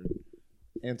fucking word?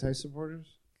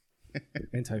 Anti-supporters.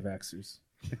 Anti-vaxxers.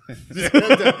 I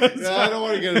don't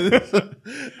want to get into this.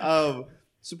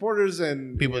 Supporters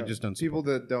and people that just don't support. People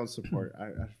that don't support.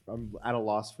 I'm at a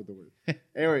loss for the word.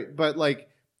 Anyway, but like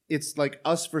it's like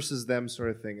us versus them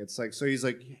sort of thing. It's like, so he's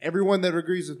like, everyone that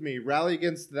agrees with me, rally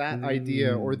against that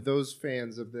idea or those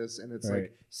fans of this, and it's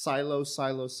like silo.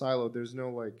 There's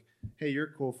no like, hey,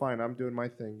 you're cool, fine, I'm doing my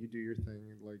thing, you do your thing.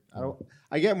 Like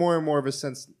I get more and more of a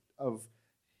sense of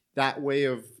that way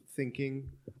of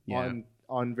thinking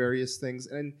on various things,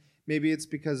 and maybe it's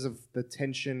because of the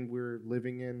tension we're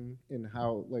living in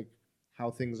how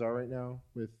things are right now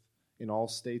in all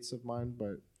states of mind.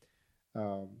 But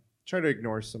try to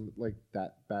ignore some like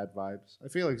that bad vibes. I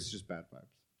feel like it's just bad vibes.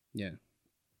 Yeah.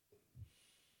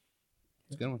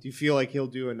 It's a good one. Do you feel like he'll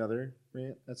do another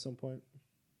rant at some point?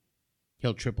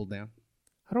 He'll triple down.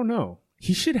 I don't know.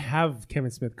 He should have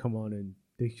Kevin Smith come on and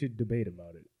they should debate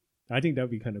about it. I think that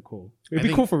would be kind of cool. It'd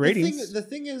be cool for ratings. The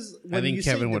thing is, when I think you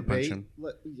Kevin say would debate, punch him.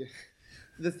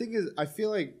 The thing is, I feel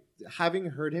like having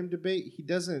heard him debate,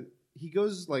 he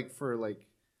goes like for like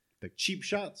the cheap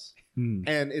shots,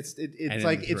 and it's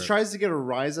like it tries to get a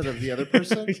rise out of the other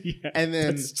person, and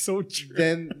then that's so true.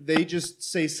 Then they just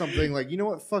say something like, you know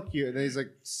what, fuck you, and then he's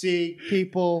like, see,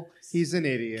 people, he's an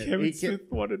idiot. Kevin Smith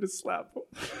wanted to slap him.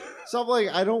 So I'm like,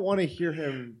 I don't want to hear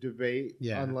him debate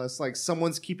unless like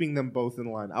someone's keeping them both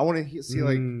in line. I want to see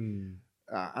like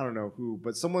I don't know who,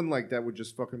 but someone like that would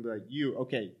just fucking be like, you,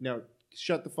 okay, now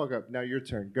shut the fuck up. Now your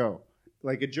turn, go.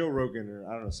 Like a Joe Rogan or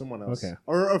I don't know, someone else. Okay.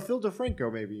 Or Phil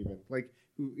DeFranco maybe even. Like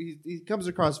he comes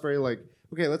across very like,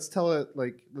 okay, let's tell it,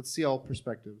 like, let's see all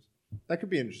perspectives. That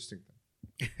could be an interesting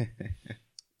thing.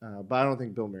 But I don't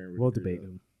think Bill Maher would. We'll debate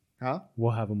him. Huh?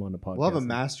 We'll have him on the podcast. We'll have a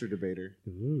master debater.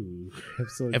 Ooh.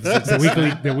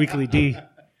 the weekly D.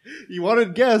 You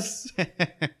wanted guests.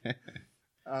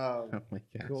 Oh my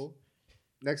gosh. Cool.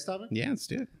 Next topic? Yeah, let's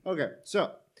do it. Okay,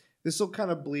 so this will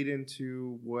kind of bleed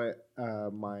into what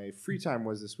my free time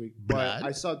was this week. But Blood?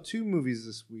 I saw 2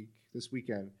 movies this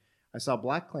weekend. I saw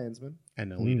Black Klansman.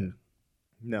 And Alita.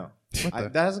 No, What the-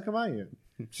 that hasn't come out yet.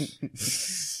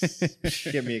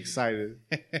 Get me excited.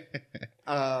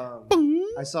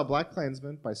 I saw Black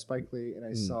Klansman by Spike Lee, and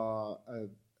I saw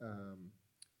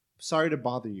Sorry to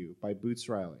Bother You by Boots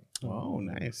Riley. Oh,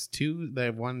 nice. 2 that I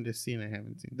wanted to see and I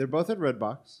haven't seen. They're both at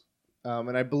Redbox.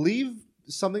 And I believe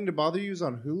Something to Bother You is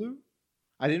on Hulu.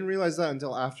 I didn't realize that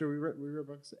until after we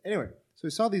Redbox. Anyway, so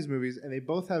we saw these movies, and they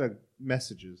both had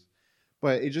messages.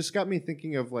 But it just got me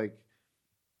thinking of, like,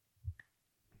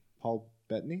 Paul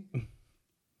Bettany.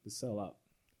 The sellout.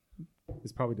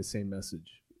 It's probably the same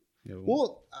message. No.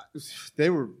 Well,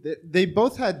 they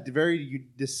both had very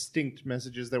distinct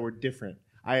messages that were different.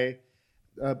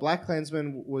 Black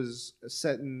Klansman was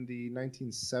set in the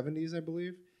 1970s, I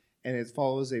believe, and it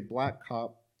follows a black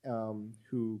cop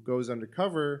who goes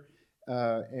undercover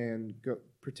and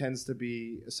pretends to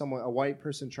be a white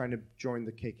person trying to join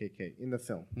the KKK in the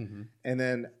film. Mhm. And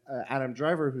then Adam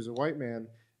Driver, who's a white man,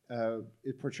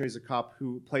 it portrays a cop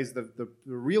who plays the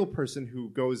real person who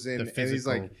goes in, and he's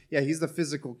like, he's the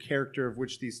physical character of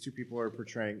which these 2 people are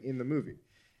portraying in the movie.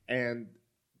 And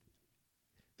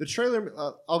the trailer,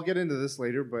 I'll get into this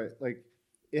later, but like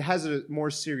it has a more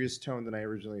serious tone than I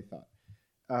originally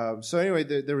thought. So anyway,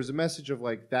 there was a message of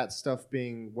like that stuff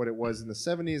being what it was in the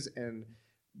 70s and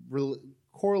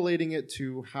correlating it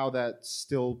to how that's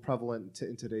still prevalent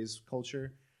in today's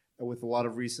culture, with a lot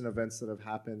of recent events that have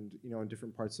happened, in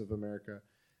different parts of America.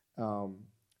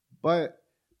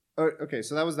 Okay,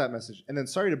 so that was that message. And then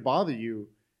Sorry to Bother You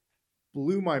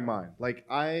blew my mind. Like,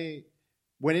 I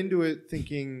went into it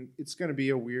thinking it's going to be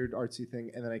a weird artsy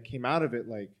thing, and then I came out of it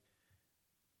like,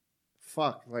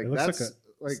 fuck, like It looks that's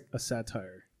like a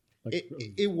satire. Like,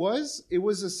 it was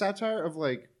a satire of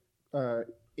like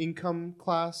income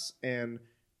class and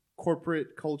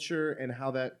corporate culture and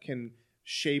how that can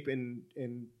shape and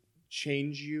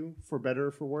change you for better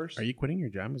or for worse. Are you quitting your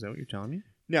job? Is that what you're telling me?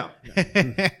 No.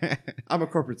 I'm a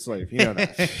corporate slave. You know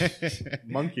that.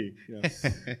 Monkey. Yeah.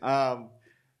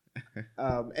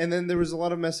 And then there was a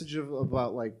lot of message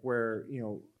about like where,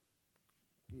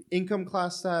 income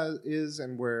class is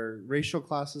and where racial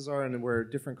classes are and where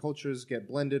different cultures get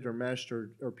blended or meshed or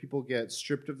people get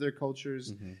stripped of their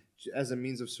cultures as a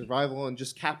means of survival and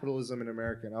just capitalism in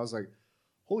America. And I was like,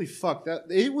 holy fuck, that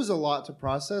it was a lot to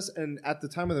process. And at the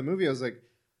time of the movie, I was like,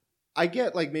 I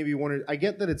get like maybe I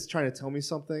get that it's trying to tell me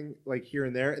something like here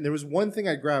and there. And there was one thing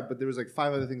I grabbed, but there was like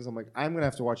 5 other things. I'm like, I'm going to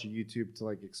have to watch a YouTube to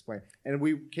like explain. And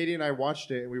Katie and I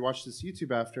watched it, and we watched this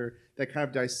YouTube after that kind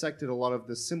of dissected a lot of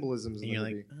the symbolisms in the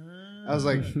movie. I was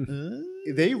like,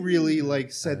 they really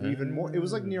like said even more. It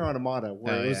was like Nier Automata,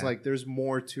 where it was like, there's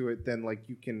more to it than like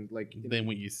you can like. Than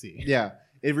what you see. Yeah.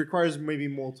 It requires maybe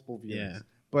multiple views. Yeah.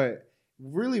 But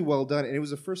really well done, and it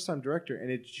was a first-time director, and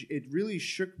it really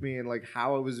shook me in like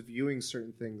how I was viewing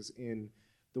certain things in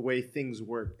the way things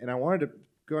work. And I wanted to,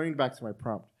 going back to my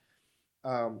prompt,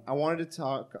 I wanted to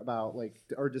talk about like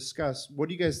or discuss what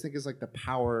do you guys think is like the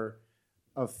power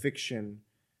of fiction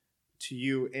to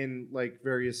you in like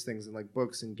various things in like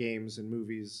books and games and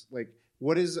movies. Like,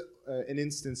 what is an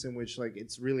instance in which like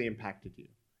it's really impacted you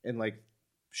and like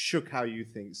shook how you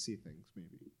see things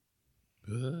maybe.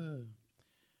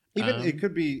 Even it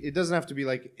could be. It doesn't have to be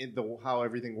like how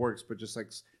everything works, but just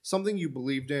like something you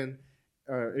believed in,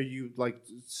 or you like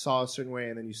saw a certain way,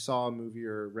 and then you saw a movie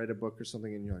or read a book or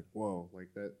something, and you're like, "Whoa!" Like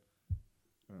that.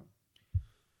 Oh.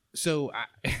 So,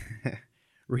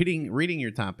 reading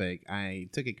your topic, I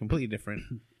took it completely different.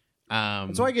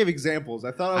 That's why I gave examples.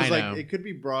 I thought I was know. like, it could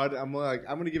be broad. I'm like,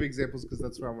 I'm going to give examples because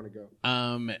that's where I'm going to go.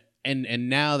 And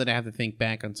now that I have to think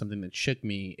back on something that shook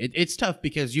me, it's tough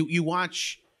because you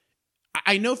watch.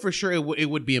 I know for sure it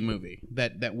would be a movie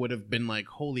that would have been like,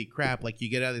 holy crap, like you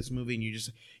get out of this movie and you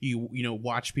just you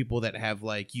watch people that have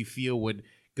like you feel would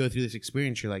go through this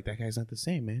experience. You're like, that guy's not the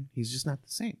same, man. He's just not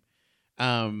the same.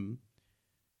 I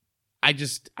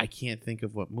can't think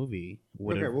of what movie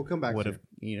would have we'll come back would to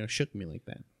have shook me like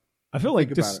that. I feel like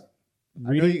Think just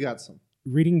about it. I know you got some.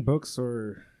 reading books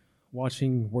or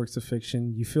watching works of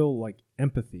fiction, you feel like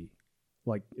empathy,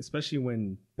 like especially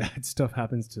when bad stuff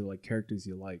happens to like characters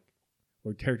you like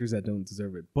or characters that don't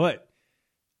deserve it. But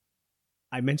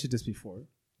I mentioned this before.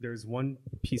 There's one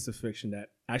piece of fiction that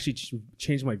actually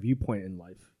changed my viewpoint in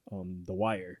life. The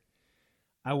Wire.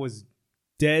 I was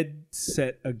dead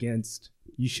set against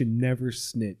you should never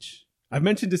snitch. I've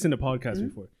mentioned this in the podcast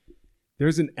before.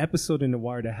 There's an episode in The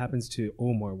Wire that happens to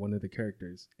Omar, one of the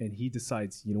characters, and he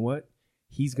decides, you know what?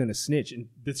 He's going to snitch. And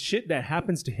the shit that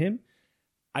happens to him,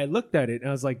 I looked at it and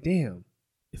I was like, damn,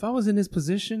 if I was in his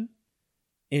position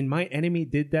and my enemy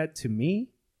did that to me,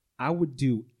 I would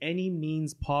do any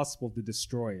means possible to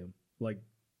destroy him. Like,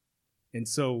 and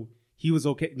so he was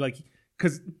okay. Like,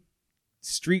 cause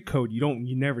street code,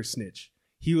 you never snitch.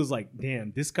 He was like,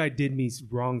 damn, this guy did me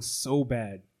wrong so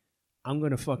bad. I'm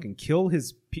going to fucking kill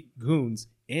his goons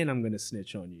and I'm going to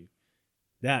snitch on you.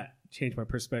 That changed my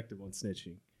perspective on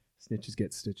snitching. Snitches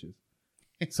get stitches.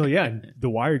 So yeah, The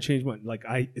Wire changed my, like,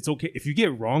 it's okay. If you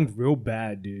get wronged real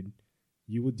bad, dude,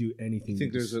 you would do anything. I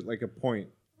think there's a point.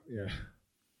 Yeah.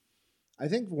 I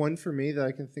think one for me that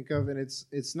I can think of, and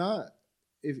it's not,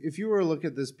 if you were to look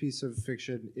at this piece of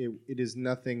fiction, it is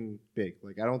nothing big.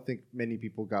 Like, I don't think many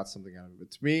people got something out of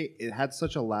it. To me, it had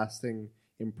such a lasting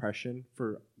impression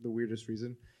for the weirdest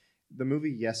reason. The movie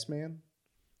Yes Man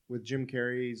with Jim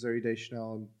Carrey, Zooey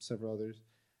Deschanel, and several others.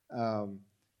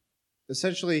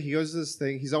 Essentially, he goes to this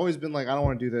thing. He's always been like, I don't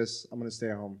want to do this. I'm going to stay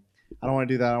at home. I don't want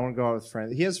to do that. I want to go out with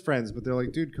friends. He has friends, but they're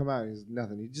like, dude, come out. He's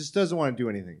nothing. He just doesn't want to do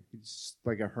anything. He's just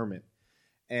like a hermit.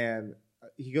 And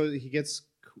he gets,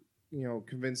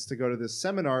 convinced to go to this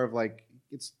seminar of like,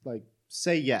 it's like,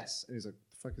 say yes. And he's like,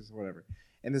 the fuck is whatever.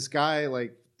 And this guy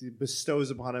like bestows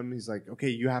upon him. He's like, okay,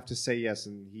 you have to say yes.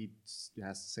 And he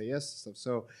has to say yes to stuff.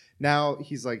 So now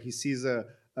he's like, he sees an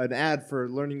ad for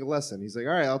learning a lesson. He's like,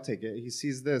 all right, I'll take it. He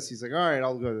sees this. He's like, all right,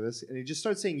 I'll go to this. And he just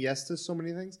starts saying yes to so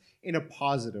many things in a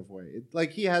positive way.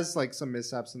 Like, he has like some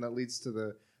mishaps, and that leads to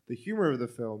the humor of the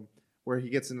film, where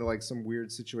he gets into like some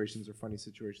weird situations or funny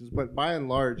situations. But by and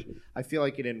large, I feel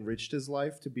like it enriched his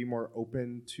life to be more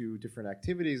open to different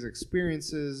activities,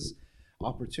 experiences,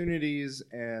 opportunities.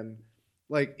 And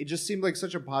like, it just seemed like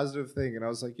such a positive thing. And I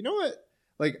was like, you know what?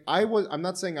 Like, I'm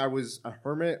not saying I was a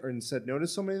hermit and said no to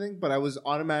so many things, but I was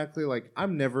automatically like, I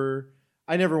never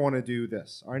want to do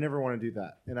this, or I never want to do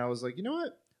that. And I was like, you know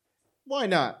what? Why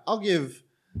not? I'll give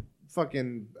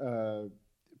fucking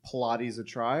Pilates a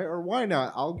try, or why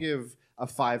not? I'll give a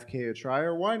 5K a try,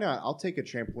 or why not? I'll take a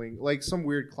trampoline, like some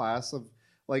weird class of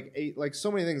like so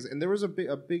many things. And there was a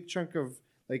big chunk of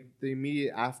like the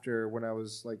immediate after, when I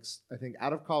was like, I think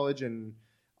out of college and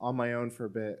on my own for a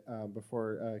bit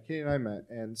before Katie and I met.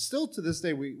 And still to this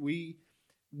day, we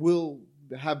will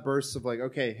have bursts of like,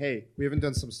 okay, hey, we haven't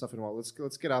done some stuff in a while.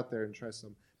 Let's get out there and try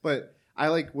some. But I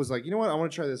was like, you know what? I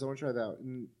want to try this. I want to try that.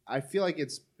 And I feel like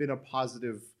it's been a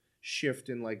positive shift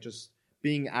in like just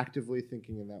being actively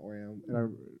thinking in that way.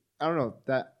 And I don't know,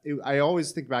 I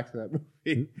always think back to that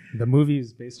movie. The movie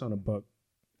is based on a book.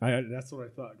 That's what I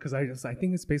thought, because I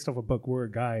think it's based off a book where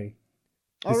a guy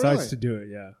decides to do it.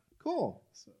 Yeah. Cool.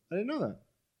 I didn't know that.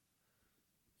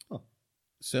 Oh,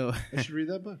 so I should read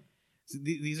that book. So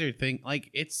these are things like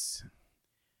it's.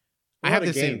 What I have a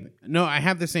the game. same. No, I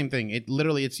have the same thing.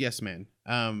 It's Yes Man.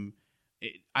 I'm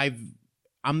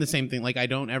the same thing. Like, I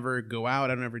don't ever go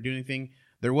out. I don't ever do anything.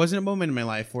 There wasn't a moment in my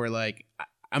life where like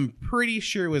I'm pretty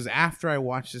sure it was after I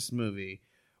watched this movie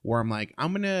where I'm like,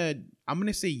 I'm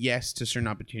gonna say yes to certain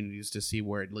opportunities to see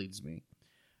where it leads me.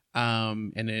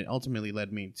 And it ultimately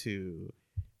led me to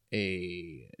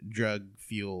a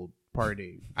drug-fueled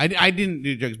party. I didn't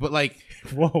do drugs, but like,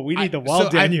 whoa, we need the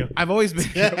wild Daniel. I've always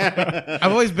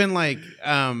been like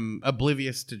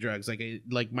oblivious to drugs.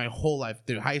 Like my whole life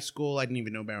through high school, I didn't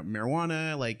even know about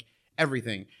marijuana, like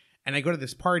everything. And I go to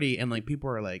this party and like people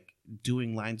are like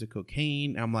doing lines of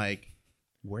cocaine. I'm like,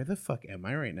 where the fuck am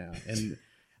I right now? And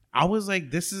I was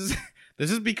like, this is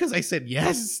because I said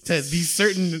yes to these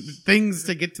certain things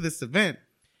to get to this event.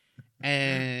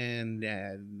 And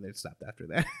it stopped after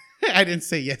that. I didn't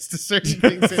say yes to certain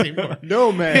things anymore.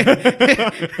 No,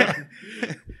 man.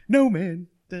 No, man.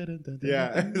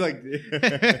 Yeah, like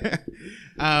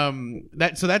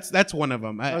that's one of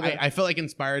them. Okay. I felt like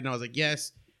inspired, and I was like,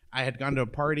 yes. I had gone to a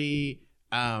party.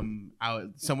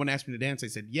 Someone asked me to dance. I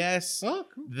said yes. Oh,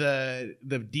 cool. The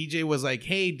DJ was like,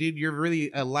 hey, dude, you're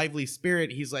really a lively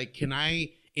spirit. He's like, can I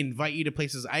invite you to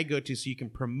places I go to so you can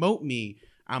promote me?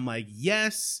 I'm like,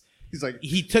 yes. He's like,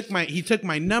 he took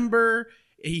my number.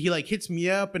 He like hits me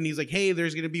up and he's like, hey,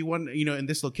 there's gonna be one, in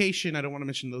this location. I don't want to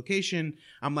mention the location.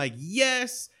 I'm like,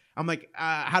 yes. I'm like,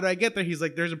 how do I get there? He's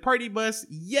like, there's a party bus.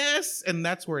 Yes. And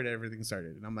that's where everything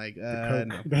started. And I'm like,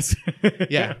 no. That's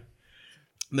Yeah.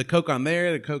 The Coke on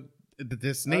there, the Coke, the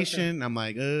destination. Okay. I'm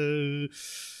like,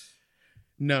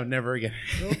 no, never again.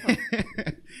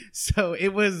 So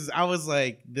I was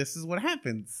like, this is what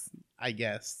happens, I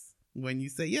guess, when you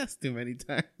say yes too many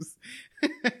times.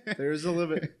 There's a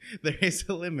limit. There is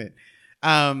a limit.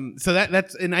 So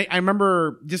that's, and I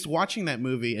remember just watching that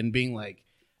movie and being like,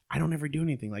 I don't ever do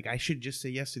anything. Like, I should just say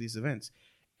yes to these events.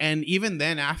 And even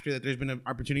then after that, there's been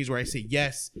opportunities where I say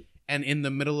yes And in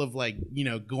the middle of like,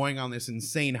 going on this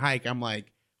insane hike, I'm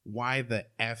like, why the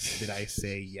F did I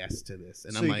say yes to this?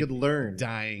 And so I'm you like, could learn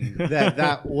dying.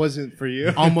 that wasn't for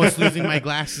you. Almost losing my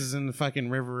glasses in the fucking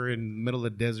river in the middle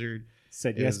of the desert.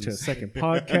 Said yes to a second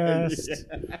podcast.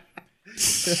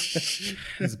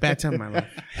 It's a bad time in my life.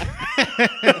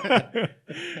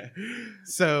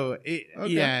 So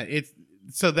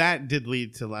so that did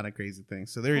lead to a lot of crazy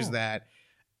things. So there's that.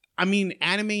 I mean,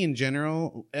 anime in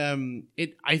general,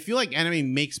 I feel like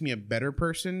anime makes me a better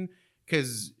person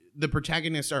because the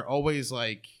protagonists are always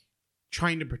like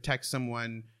trying to protect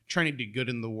someone, trying to do good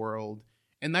in the world.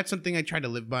 And that's something I try to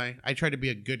live by. I try to be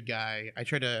a good guy. I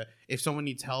try to, if someone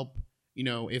needs help,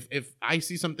 if I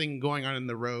see something going on in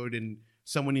the road and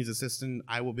someone needs assistance,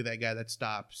 I will be that guy that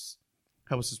stops,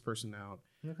 helps this person out.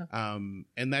 Okay.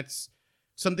 And that's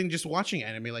something just watching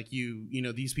anime, like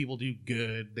these people do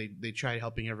good. They try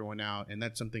helping everyone out. And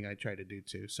that's something I try to do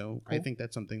too. So cool. I think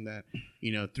that's something that,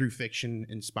 through fiction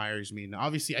inspires me. And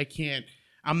obviously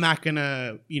I'm not going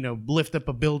to, lift up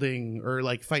a building or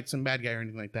like fight some bad guy or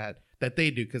anything like that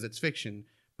they do because it's fiction.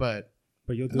 But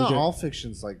you'll do not all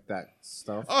fiction's like that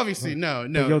stuff. Obviously, no.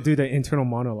 But you'll do the internal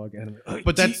monologue anime.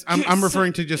 But that's I'm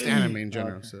referring to just anime in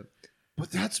general. Okay. So.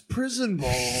 But that's Prison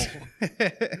Ball.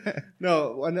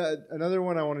 No, another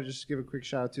one I want to just give a quick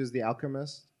shout out to is The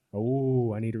Alchemist.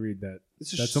 Oh, I need to read that.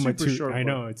 That's on my short. I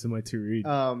know it's in my to read.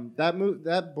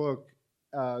 That book.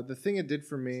 The thing it did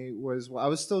for me was I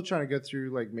was still trying to get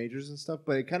through like majors and stuff,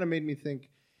 but it kind of made me think.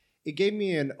 It gave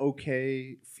me an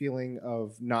okay feeling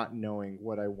of not knowing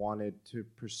what I wanted to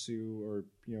pursue or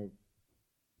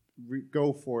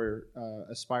go for,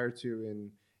 aspire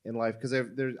to in life. Because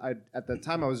at that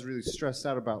time I was really stressed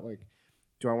out about like,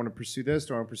 do I want to pursue this?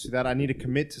 Do I want to pursue that? I need to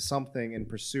commit to something and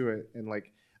pursue it in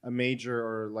like a major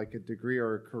or like a degree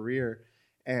or a career,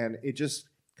 and it just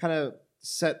kind of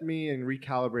set me and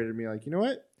recalibrated me. Like, you know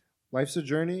what? Life's a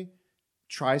journey.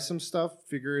 Try some stuff,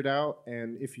 figure it out,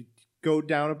 and if you go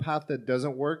down a path that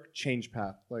doesn't work, change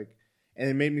path. And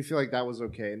it made me feel like that was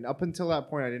okay. And up until that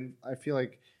point, I feel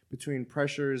like between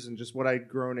pressures and just what I'd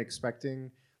grown expecting,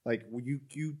 like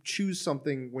you choose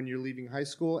something when you're leaving high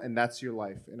school and that's your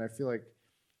life. And I feel like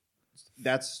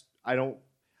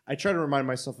I try to remind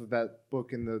myself of that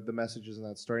book and the messages in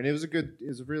that story. And it was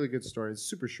a really good story. It's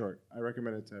super short. I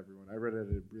recommend it to everyone. I read it at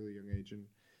a really young age. And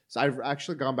so I've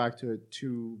actually gone back to it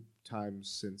 2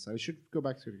 times since. I should go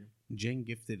back to it again. Jen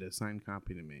gifted a signed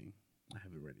copy to me. I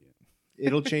haven't read it yet.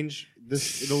 It'll change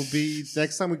this. It'll be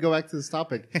next time we go back to this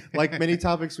topic. Like many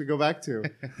topics we go back to,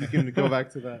 you can go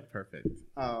back to that. Perfect.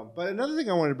 But another thing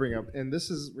I wanted to bring up, and this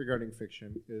is regarding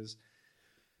fiction, is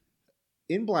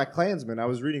in Black Klansman, I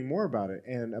was reading more about it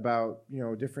and about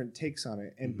different takes on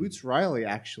it. And Boots Riley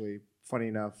actually, funny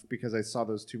enough, because I saw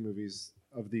those 2 movies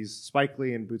of these, Spike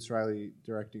Lee and Boots Riley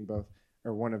directing both,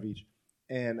 or one of each.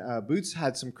 And Boots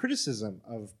had some criticism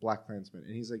of Black Klansman.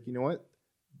 And he's like, you know what?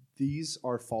 These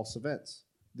are false events.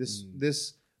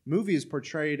 This movie is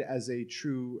portrayed as a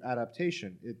true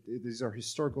adaptation. These are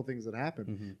historical things that happen.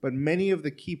 Mm-hmm. But many of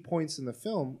the key points in the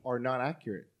film are not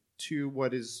accurate to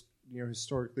what is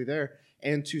historically there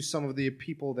and to some of the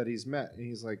people that he's met. And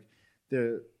he's like,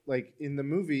 in the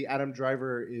movie, Adam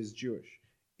Driver is Jewish.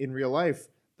 In real life,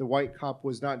 the white cop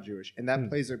was not Jewish. And that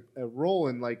plays a role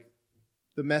in like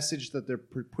the message that they're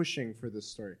pushing for this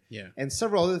story. Yeah. And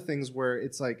several other things where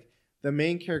it's like the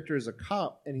main character is a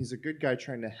cop and he's a good guy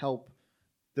trying to help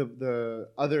the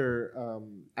other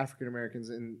African Americans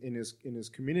in his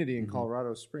community in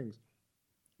Colorado Springs.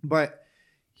 But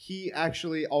he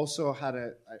actually also had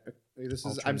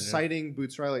I'm citing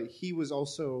Boots Riley. He was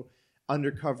also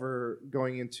undercover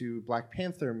going into Black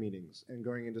Panther meetings and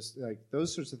going into like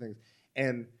those sorts of things.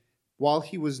 And while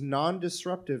he was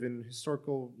non-disruptive in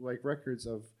historical like records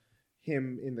of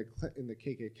him in the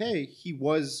KKK, he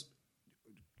was,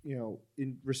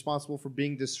 responsible for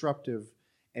being disruptive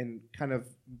and kind of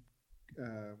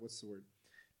what's the word?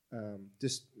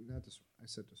 I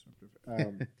said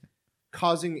disruptive.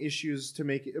 Causing issues to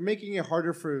making it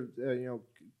harder for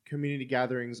community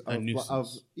gatherings he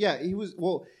was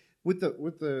with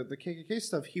the KKK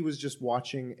stuff. He was just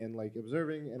watching and like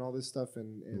observing and all this stuff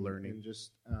and learning and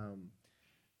just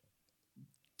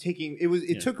taking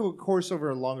it took a course over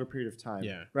a longer period of time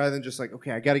rather than just like,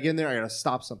 okay, I got to get in there, I got to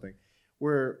stop something.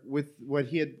 Where with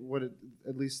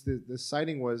at least the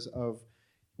sighting was of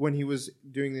when he was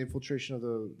doing the infiltration of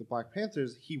the Black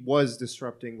Panthers, he was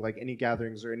disrupting like any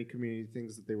gatherings or any community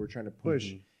things that they were trying to push.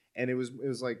 Mm-hmm. And it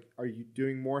was like, are you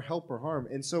doing more help or harm?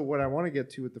 And so what I want to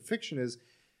get to with the fiction is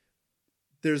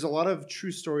there's a lot of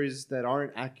true stories that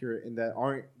aren't accurate and that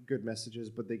aren't good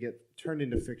messages, but they get turned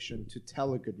into fiction to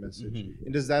tell a good message. Mm-hmm.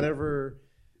 And does that ever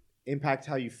impact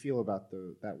how you feel about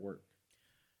that work.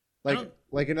 I don't-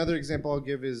 Like another example I'll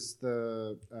give is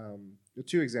the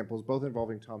two examples, both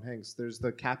involving Tom Hanks. There's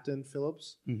the Captain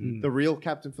Phillips. Mhm. The real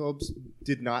Captain Phillips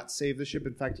did not save the ship.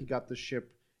 In fact, he got the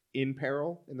ship in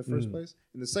peril in the first place.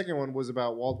 And the second one was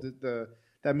about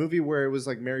that movie where it was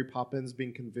like Mary Poppins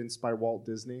being convinced by Walt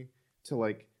Disney to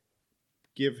like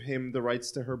give him the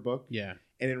rights to her book. Yeah.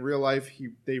 And in real life,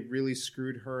 they really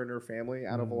screwed her and her family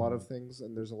out of a lot of things.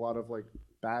 And there's a lot of like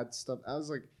bad stuff. I was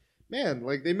like, man,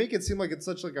 like they make it seem like it's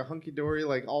such like a hunky dory,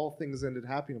 like all things ended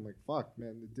happy. I'm like, fuck,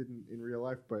 man, it didn't in real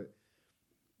life. But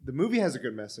the movie has a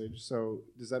good message. So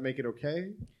does that make it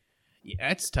okay?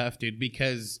 Yeah, it's tough, dude,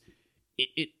 because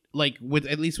it like with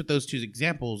at least with those two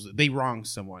examples, they wrong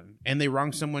someone, and they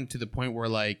wrong someone to the point where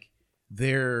like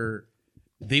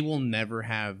they will never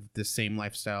have the same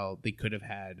lifestyle they could have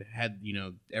had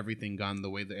everything gone the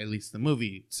way that at least the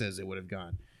movie says it would have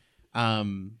gone.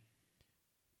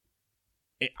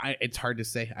 It's hard to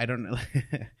say. I don't know.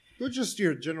 But just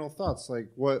your general thoughts,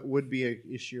 like what would be an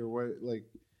issue, or what like.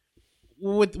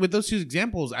 With those two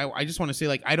examples, I just want to say,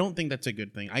 like, I don't think that's a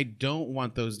good thing. I don't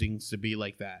want those things to be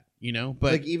like that, But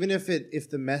like, even if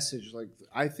the message, like,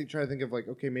 try to think of like,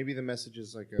 okay, maybe the message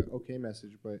is like a okay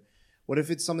message, but what if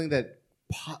it's something that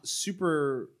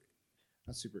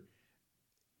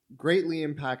greatly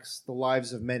impacts the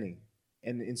lives of many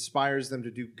and inspires them to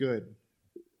do good?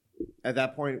 At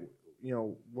that point,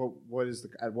 what is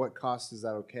at what cost is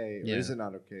that okay, or is it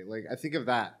not okay? Like, I think of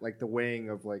that, like the weighing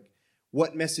of like.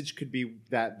 What message could be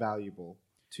that valuable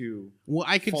to? Well,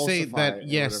 I could say that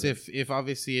yes, whatever. if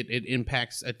obviously it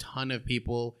impacts a ton of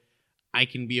people, I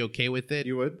can be okay with it.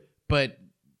 You would, but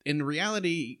in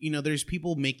reality, there's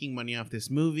people making money off this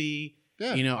movie.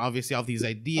 Yeah. Obviously all these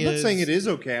ideas. I'm not saying it is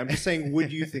okay. I'm just saying,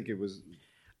 would you think it was?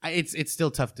 It's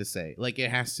still tough to say. Like, it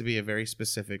has to be a very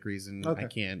specific reason. Okay. I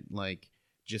can't like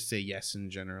just say yes in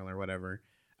general or whatever.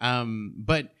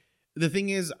 But. The thing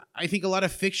is, I think a lot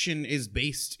of fiction is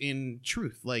based in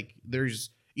truth. Like, there's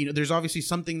obviously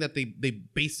something that they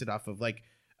based it off of, like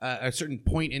a certain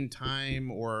point in time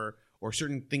or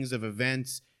certain things of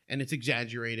events, and it's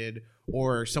exaggerated.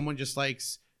 Or someone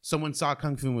saw a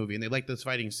kung fu movie and they like those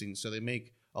fighting scenes, so they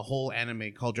make a whole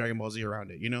anime called Dragon Ball Z around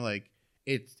it. Like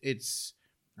it's.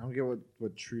 I don't get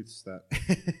what truth's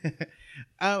that.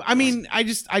 I mean, I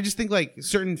just think like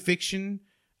certain fiction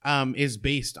is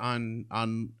based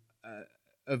on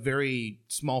a very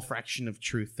small fraction of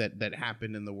truth that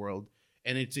happened in the world,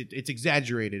 and it's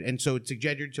exaggerated, and so it's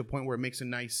exaggerated to a point where it makes a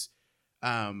nice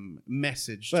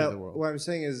message to the world. What I'm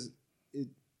saying is,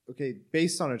 okay,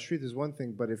 based on a truth is one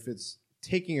thing, but if it's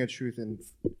taking a truth and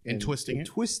twisting it,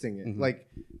 mm-hmm. Like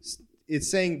it's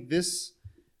saying this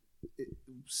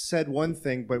said one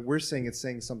thing, but we're saying it's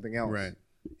saying something else, right?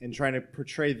 And trying to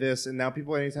portray this, and now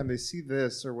people, anytime they see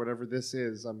this or whatever this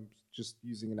is, I'm just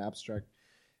using an abstract.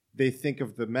 They think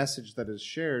of the message that is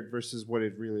shared versus what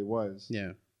it really was.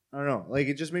 Yeah. I don't know. Like,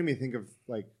 it just made me think of,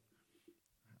 like,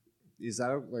 is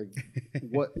that, like,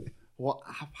 what,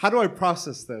 how do I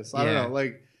process this? I don't know.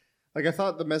 Like I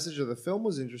thought the message of the film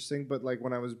was interesting, but, like,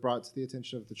 when I was brought to the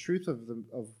attention of the truth of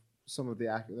some of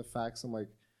the facts, I'm like,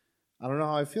 I don't know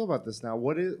how I feel about this now.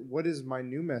 What is my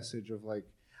new message of, like,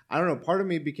 I don't know. Part of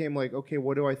me became like, okay,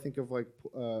 what do I think of like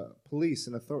police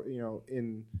and authority,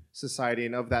 in society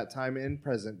and of that time and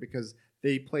present, because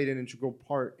they played an integral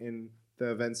part in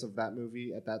the events of that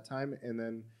movie at that time, and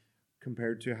then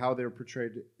compared to how they're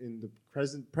portrayed in the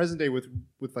present day with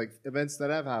like events that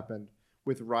have happened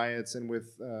with riots and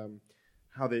with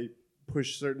how they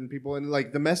push certain people, and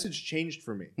like the message changed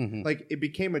for me. Mm-hmm. Like it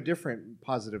became a different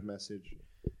positive message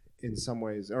in some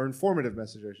ways, or informative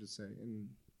message, I should say. And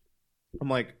I'm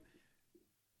like,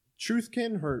 truth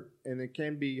can hurt and it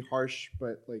can be harsh,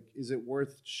 but like, is it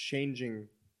worth changing?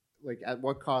 Like, at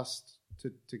what cost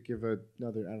to give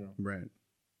another? I don't know. Right.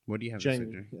 What do you have to say,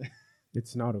 Jay?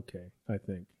 It's not okay, I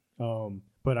think.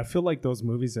 But I feel like those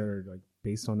movies that are like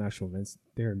based on actual events,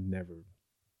 they're never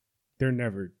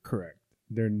correct.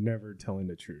 They're never telling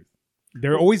the truth.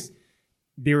 They're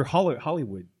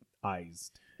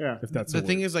Hollywoodized. Yeah. If that's the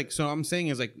thing is, like, so I'm saying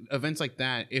is like events like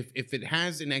that, if it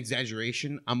has an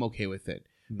exaggeration, I'm okay with it.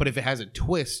 Mm-hmm. But if it has a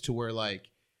twist to where, like,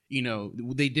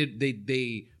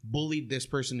 they bullied this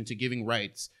person into giving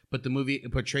rights, but the movie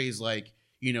portrays like,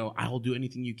 I'll do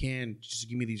anything you can, just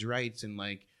give me these rights, and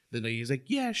like then he's like,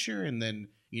 yeah, sure, and then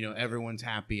everyone's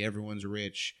happy, everyone's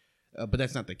rich, but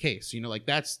that's not the case. Like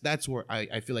that's where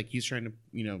I feel like he's trying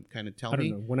to kind of tell me. I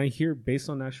don't know. When I hear based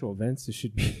on actual events, it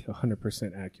should be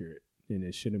 100% accurate. And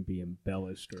it shouldn't be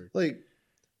embellished or like.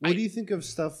 What do you think of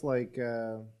stuff like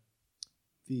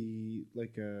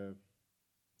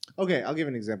Okay, I'll give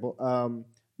an example.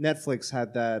 Netflix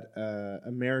had that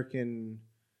American,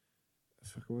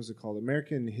 what was it called?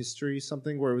 American History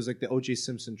something, where it was like the O.J.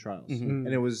 Simpson trials, Mm-hmm.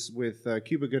 and it was with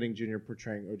Cuba Gooding Jr.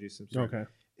 portraying O.J. Simpson. Okay.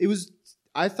 It was.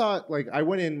 I thought like I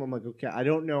went in. I'm like, okay, I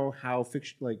don't know how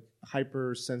fiction like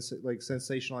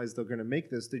sensationalized they're going to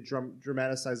make this. They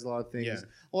dramatize a lot of things. Yeah.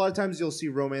 A lot of times you'll see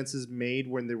romances made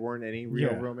when there weren't any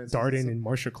real romances. Darden and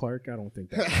Marsha Clark. I don't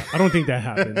think that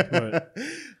happened. But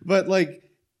but like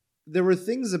there were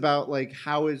things about like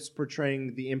how it's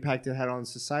portraying the impact it had on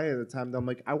society at the time that I'm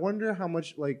like, I wonder how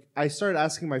much. Like I started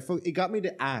asking my folks. It got me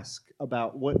to ask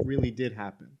about what really did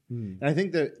happen, and I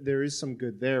think that there is some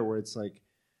good there where it's like.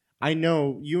 I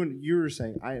know you were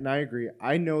saying, and I agree.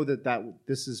 I know that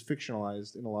this is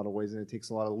fictionalized in a lot of ways, and it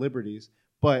takes a lot of liberties.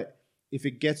 But if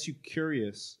it gets you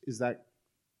curious, is that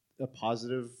a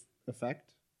positive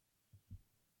effect?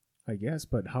 I guess,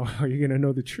 but how are you going to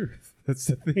know the truth? That's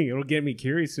the thing. It'll get me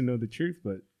curious to know the truth,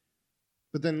 but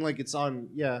then like it's on.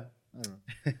 Yeah, I don't know.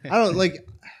 I don't like.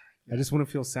 I just want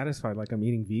to feel satisfied, like I'm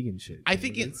eating vegan shit. I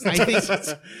think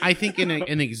in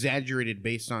an exaggerated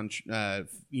based on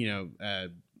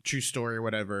true story or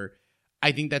whatever,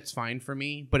 I think that's fine for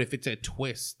me. But if it's a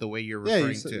twist, the way you're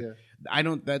referring to, I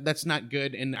don't. That's not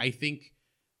good. And I think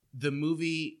the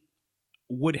movie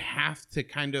would have to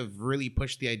kind of really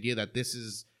push the idea that this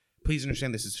is. Please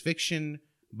understand, this is fiction,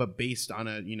 but based on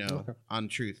on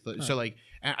truth. So like,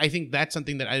 I think that's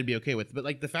something that I'd be okay with. But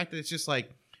like the fact that it's just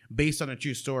like based on a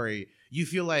true story, you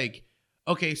feel like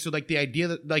okay. So like the idea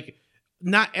that like.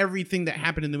 Not everything that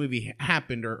happened in the movie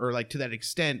happened or like to that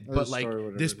extent, but like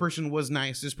this person was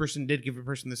nice. This person did give a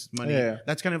person this money. Yeah.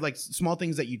 That's kind of like small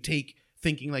things that you take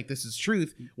thinking like this is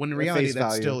truth when in reality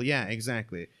that's still,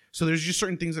 exactly. So there's just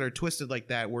certain things that are twisted like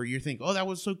that where you think, oh, that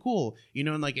was so cool.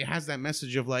 And like it has that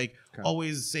message of like,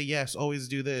 always say yes, always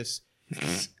do this.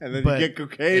 And then you get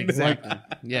cocaine. Exactly.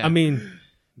 Yeah. I mean,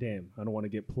 damn, I don't want to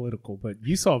get political, but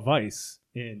you saw Vice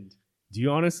and do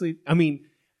you honestly, I mean,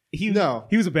 he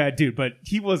was a bad dude, but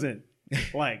he wasn't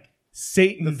like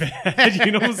Satan bad.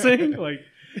 You know what I'm saying? Like,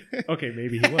 okay,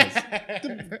 maybe he was.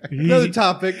 Another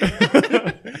topic.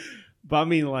 But I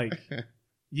mean, like,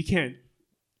 you can't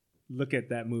look at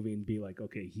that movie and be like,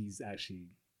 okay, he's actually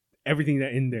everything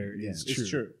that in there is true. It's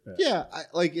true. Yeah,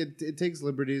 it takes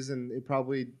liberties and it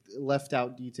probably left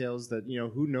out details that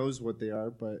who knows what they are,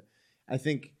 but I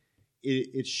think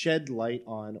it shed light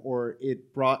on or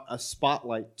it brought a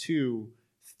spotlight to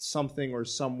something or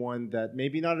someone that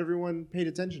maybe not everyone paid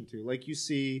attention to. Like you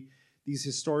see these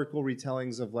historical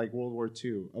retellings of like World War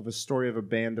II, of a story of a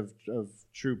band of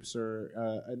troops or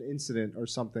an incident or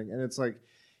something. And it's like,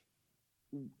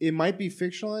 it might be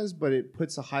fictionalized, but it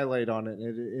puts a highlight on it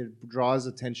and it draws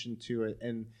attention to it.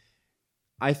 And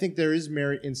I think there is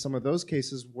merit in some of those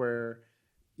cases where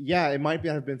it might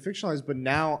have been fictionalized, but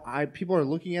now people are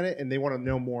looking at it and they want to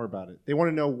know more about it. They want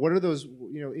to know what are those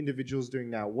individuals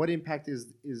doing now? What impact is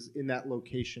in that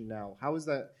location now? How is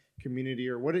that community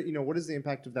or what is the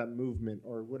impact of that movement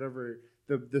or whatever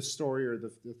the story or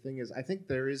the thing is? I think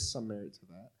there is some merit to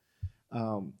that.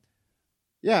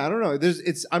 I don't know.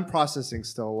 I'm processing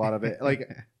still a lot of it. Like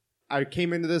I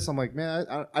came into this, I'm like, man,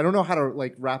 I don't know how to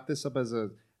like wrap this up as a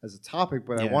topic,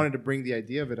 but I wanted to bring the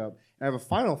idea of it up. And I have a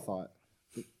final thought.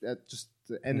 That just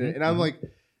to end it. And I'm like,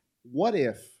 what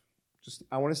if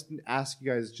I want to ask you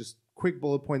guys just quick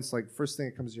bullet points, like first thing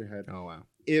that comes to your head. Oh wow.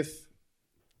 If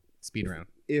speed round.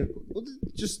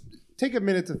 Just take a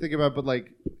minute to think about it, but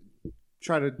like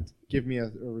try to give me a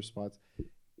response.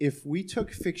 If we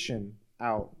took fiction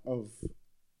out of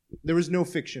there was no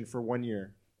fiction for 1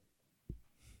 year.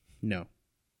 No.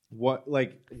 What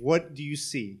do you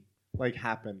see like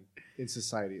happen in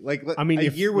society? Like I mean, a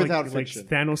year without fiction. Like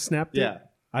Thanos snapped it. Yeah.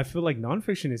 I feel like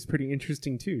nonfiction is pretty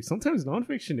interesting too. Sometimes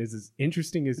nonfiction is as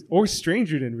interesting as or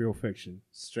stranger than real fiction.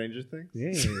 Stranger Things?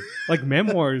 Yeah. Like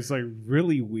memoirs like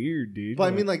really weird, dude. But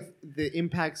I mean like the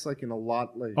impacts like in a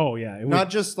lot like not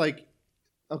just like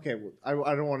okay, I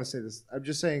don't want to say this. I'm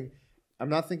just saying I'm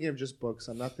not thinking of just books.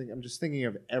 I'm just thinking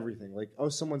of everything. Like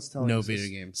someone's telling no video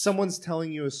games. Someone's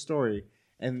telling you a story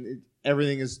and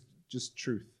everything is just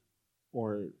truth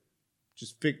or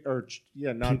just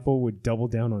people would double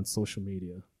down on social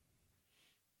media,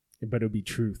 but it would be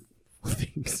truth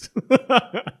things.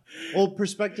 Well,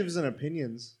 perspectives and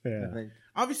opinions. Yeah. I think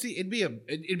obviously it'd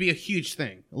be a huge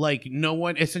thing. Like no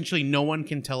one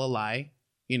can tell a lie.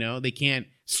 They can't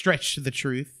stretch the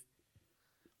truth.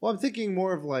 Well, I'm thinking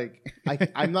more of like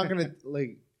I'm not gonna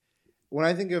like when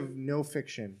I think of no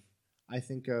fiction. I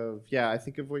think of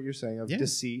what you're saying of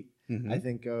deceit. Mm-hmm. I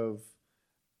think of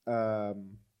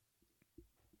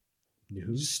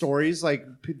News? stories, like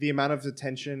the amount of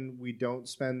attention we don't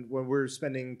spend when we're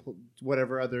spending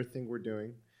whatever other thing we're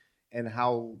doing, and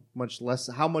how much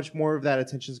more of that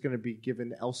attention is going to be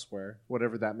given elsewhere,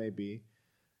 whatever that may be,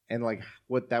 and like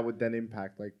what that would then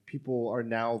impact. Like people are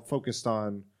now focused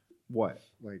on what,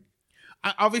 like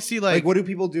obviously, like what do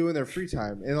people do in their free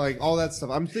time and like all that stuff.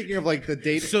 I'm thinking of like the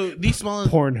data. So these small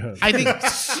Pornhub. I think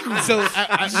so.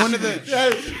 One of the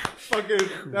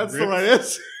That's the right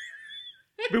answer.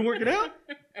 Been working out?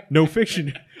 No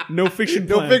fiction. No fiction.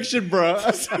 No fiction, bro.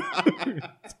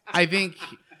 I think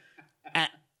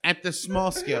at the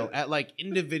small scale, at like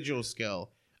individual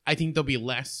scale, I think there'll be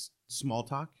less small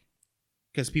talk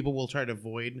because people will try to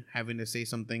avoid having to say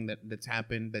something that's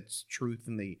happened that's truth,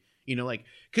 and they like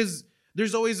because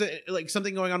there's always like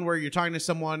something going on where you're talking to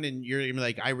someone and you're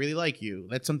like, I really like you.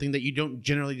 That's something that you don't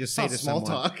generally just say to small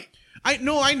someone. talk. I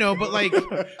know, but like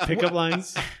pickup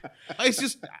lines. It's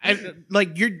just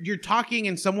like you're talking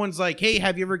and someone's like, hey,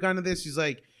 have you ever gone to this? He's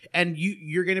like, and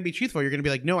you're gonna be truthful. You're gonna be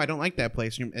like, no, I don't like that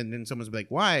place. And then someone's be like,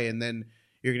 why? And then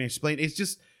you're gonna explain. It's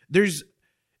just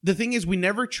the thing is we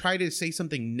never try to say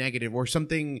something negative or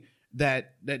something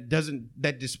that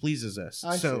displeases us.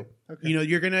 I so see. Okay.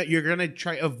 you're gonna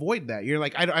try avoid that. You're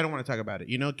like, I don't want to talk about it,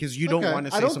 because you don't want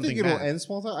to say something. I don't think it'll bad. end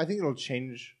small talk. I think it'll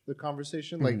change the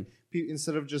conversation. Like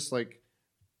instead of just like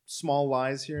small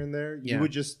lies here and there, you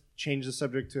would just change the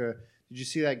subject to, did you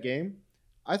see that game?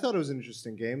 I thought it was an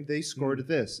interesting game. They scored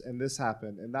this and this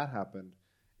happened and that happened.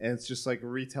 And it's just like a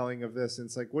retelling of this. And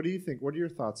it's like, what do you think? What are your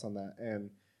thoughts on that? And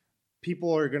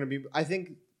people are going to be, I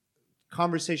think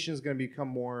conversation is going to become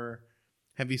more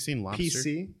Have you seen Lobster?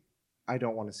 PC. I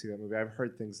don't want to see that movie. I've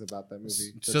heard things about that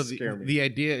movie that so scare me. the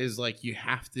idea is like you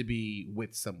have to be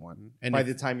with someone, and by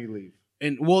the time you leave.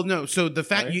 And well, no. So the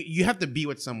fact Right? you have to be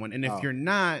with someone, and if you're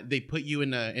not, they put you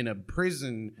in a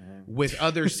prison with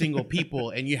other single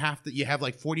people, and you have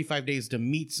like 45 days to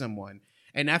meet someone.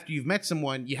 And after you've met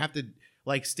someone, you have to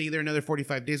like stay there another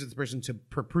 45 days with the person to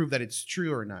prove that it's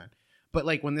true or not. But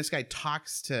like when this guy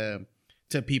talks to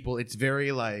people, it's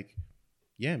very like,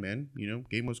 yeah, man,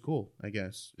 game was cool, I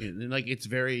guess. And like it's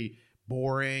very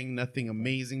boring, nothing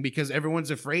amazing, because everyone's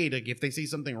afraid. Like if they say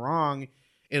something wrong,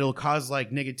 it'll cause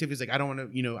like negativity. It's like, I don't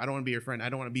want to, I don't want to be your friend. I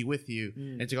don't want to be with you.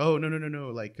 And it's like, oh, no.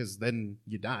 Like, because then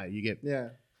you die. You get. Yeah.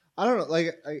 I don't know.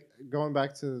 Like, going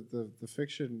back to the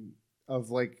fiction of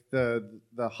like the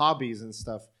hobbies and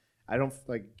stuff, I don't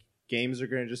like games are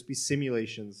going to just be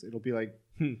simulations. It'll be like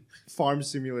farm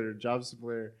simulator, job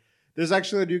simulator. There's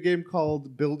actually a new game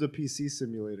called Build a PC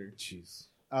Simulator. Jeez.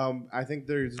 I think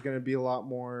there's going to be a lot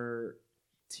more,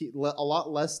 a lot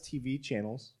less TV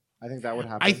channels. I think that would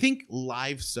happen. I think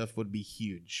live stuff would be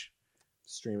huge.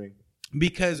 Streaming.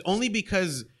 Because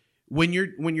when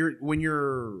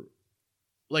you're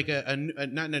like a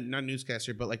not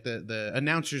newscaster, but like the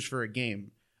announcers for a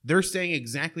game, they're saying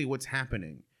exactly what's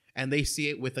happening, and they see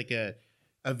it with like a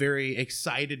very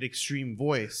excited, extreme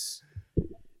voice.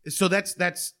 So that's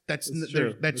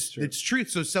true. it's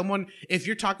truth. So if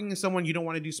you're talking to someone, you don't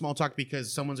want to do small talk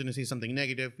because someone's going to say something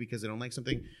negative because they don't like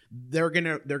something. They're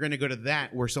gonna go to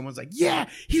that where someone's like, yeah,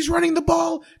 he's running the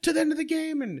ball to the end of the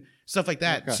game and stuff like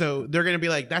that. Okay. So they're gonna be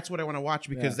like, that's what I want to watch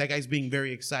because that guy's being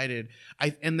very excited.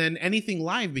 And then anything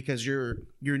live because you're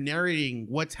narrating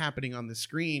what's happening on the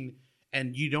screen.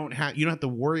 And you don't have to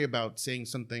worry about saying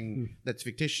something that's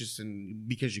fictitious and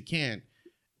because you can't.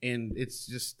 And it's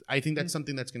just, I think that's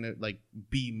something that's gonna like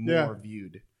be more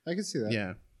viewed. I can see that.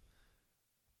 Yeah.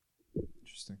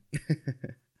 Interesting.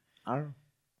 I don't know.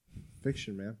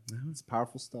 Fiction, man. It's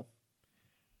powerful stuff.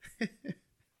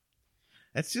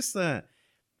 That's just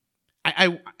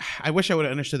I wish I would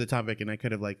have understood the topic and I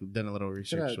could have like done a little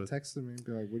research. Texted me and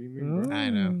be like, "What do you mean, bro?" I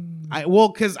know.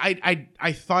 Because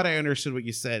I thought I understood what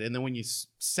you said, and then when you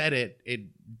said it,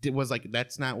 it was like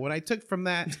that's not what I took from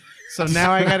that. So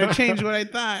now I got to change what I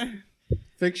thought.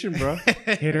 Fiction, bro.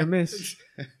 Hit or miss.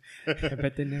 I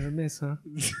bet they never miss, huh?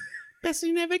 Best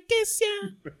you never kiss ya.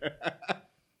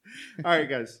 All right,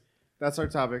 guys. That's our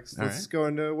topics. All Let's go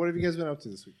into what have you guys been up to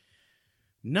this week?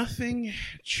 Nothing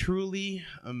truly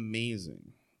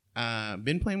amazing.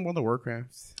 Been playing World of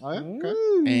Warcraft. Oh, yeah?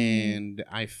 Okay. And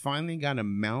I finally got a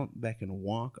mount that can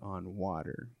walk on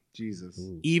water. Jesus.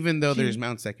 Ooh. Even though there's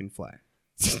mounts that can fly.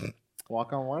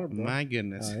 Walk on water, bro. My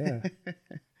goodness. Oh,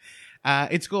 yeah.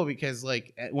 It's cool because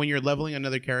like when you're leveling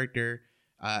another character,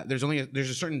 there's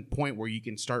a certain point where you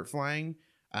can start flying.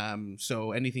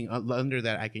 So anything under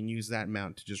that, I can use that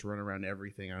mount to just run around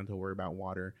everything. I don't have to worry about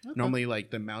water. Okay. Normally, like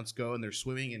the mounts go and they're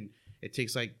swimming, and it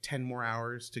takes like 10 more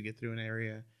hours to get through an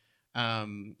area.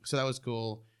 So that was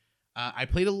cool. I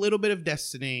played a little bit of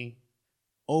Destiny.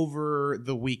 over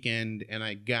the weekend, and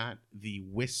I got the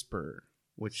Whisper,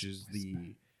 which is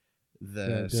the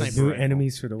sniper new rifle.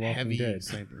 enemies for the Walking Heavy Dead.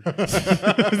 sniper.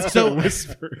 So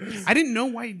I didn't know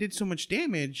why it did so much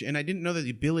damage, and I didn't know that the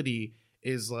ability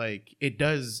is like it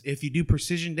does. If you do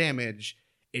precision damage,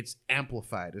 it's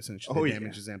amplified. Essentially, the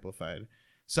damage is amplified.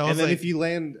 So and then if you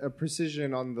land a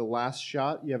precision on the last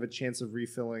shot, you have a chance of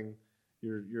refilling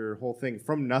your whole thing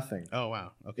from nothing. Oh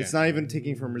wow! Okay, it's not even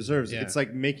taking from reserves. Yeah. It's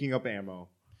like making up ammo.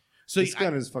 So this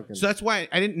gun is fucking. So that's why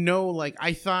I didn't know. Like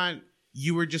I thought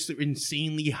you were just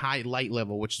insanely high light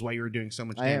level, which is why you were doing so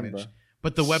much damage. Bro.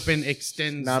 But the weapon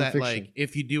extends that, Non-fiction. like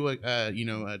if you do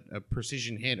a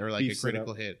precision hit or like Beefs a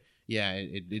critical hit, yeah,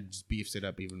 it just beefs it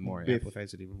up even more, Beef.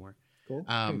 amplifies it even more. Cool.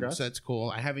 So that's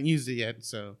cool. I haven't used it yet,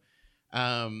 so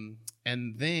and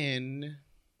then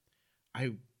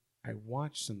I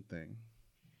watched something.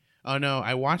 Oh no,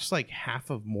 I watched like half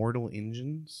of Mortal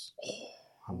Engines.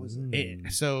 How was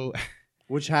it? So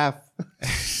which half?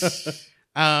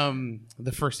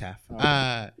 The first half.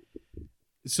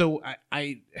 So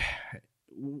I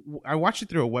watched it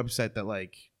through a website that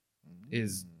like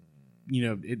is,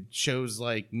 it shows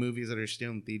like movies that are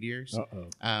still in theaters.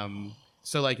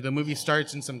 So like the movie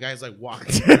starts and some guy's like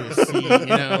walking through a seat,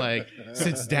 like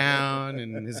sits down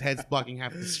and his head's blocking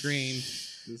half the screen.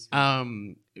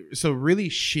 So really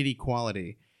shitty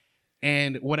quality.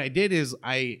 And what I did is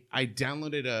I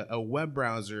downloaded a web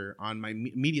browser on my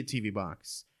media TV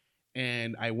box,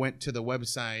 and I went to the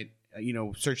website,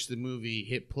 searched the movie,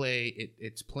 hit play,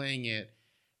 it's playing it,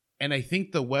 and I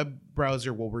think the web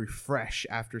browser will refresh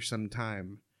after some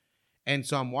time. And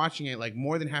so I'm watching it, like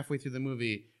more than halfway through the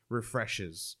movie,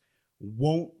 refreshes,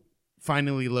 won't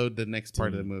finally load the next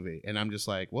part of the movie, and I'm just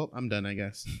like, well, I'm done, I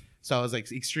guess. So I was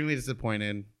like extremely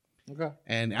disappointed. Okay.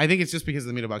 And I think it's just because of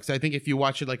the media box. I think if you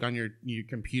watch it like on your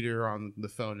computer or on the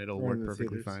phone, it'll work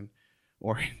perfectly fine.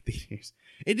 Or in theaters.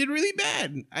 It did really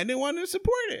bad. I didn't want to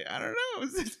support it. I don't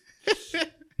know.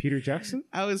 Peter Jackson?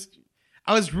 I was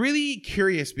really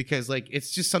curious because like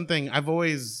it's just something I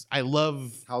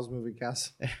love. How's Moving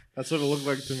Castle? That's what it looked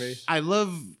like to me. I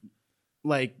love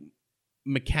like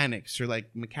mechanics or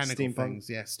like mechanical Steampunk. things.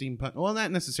 Yeah, steampunk. Well,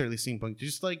 not necessarily steampunk,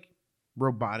 just like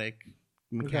robotic,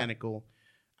 mechanical. Okay.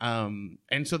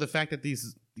 And so the fact that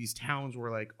these towns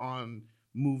were like on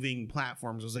moving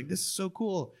platforms, I was like, this is so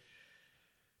cool.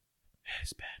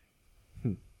 It's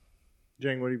bad.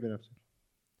 Jang, what have you been up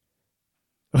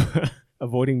to?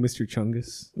 Avoiding Mr.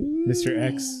 Chungus, Mr.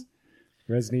 X,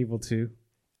 Resident Evil 2.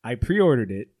 I pre-ordered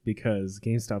it because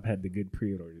GameStop had the good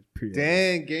pre-order.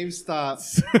 Dang,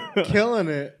 GameStop killing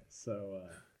it. So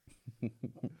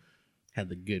had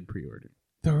the good pre-order.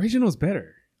 The original's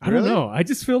better. I don't know. I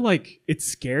just feel like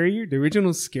it's scarier. The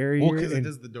original's scarier. Well, because it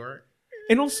does the door.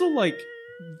 And also, like...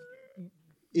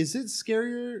 Is it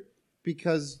scarier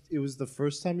because it was the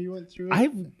first time you went through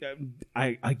it?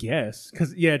 I guess.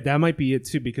 Because, yeah, that might be it,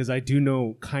 too. Because I do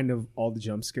know kind of all the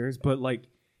jump scares. But, like,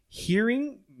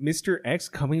 hearing Mr. X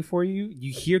coming for you,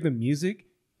 you hear the music.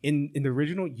 In the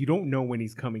original, you don't know when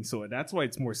he's coming. So that's why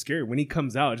it's more scary. When he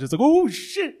comes out, it's just like, oh,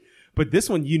 shit. But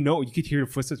this one, you could hear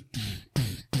the footsteps.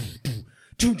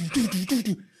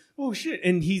 Oh shit!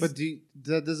 And he's but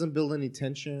that doesn't build any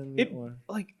tension. It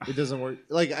doesn't work.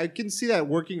 Like I can see that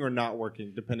working or not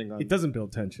working depending on. It doesn't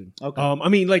build tension. Okay. I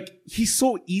mean, like he's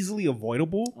so easily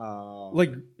avoidable.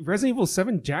 Like Resident Evil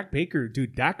 7, Jack Baker,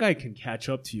 dude, that guy can catch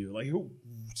up to you. Like he'll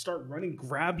start running,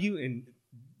 grab you, and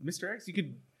Mr. X, you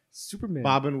could Superman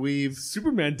bob and weave,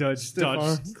 Superman dodge.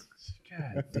 God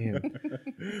damn.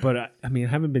 But I mean, I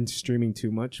haven't been streaming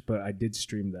too much, but I did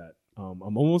stream that.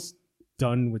 I'm almost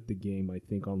done with the game, I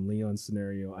think, on Leon's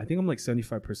scenario. I think I'm like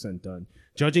 75% done.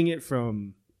 Judging it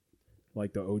from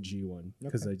like the OG one,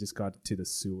 because I just got to the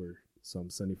sewer, so I'm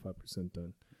 75%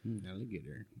 done.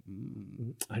 Alligator.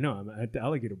 I know, I'm at the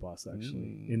alligator boss,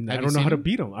 actually. And Have I don't know you how to seen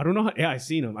beat him. I don't know how, I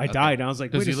seen him. I died, and I was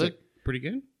like, does wait he a look sec. pretty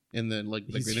good? In the like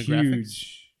He's the huge.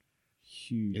 graphics?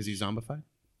 Huge. Is he zombified?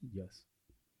 Yes.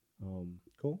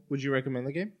 Cool. Would you recommend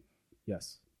the game?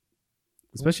 Yes.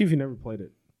 Especially if you never played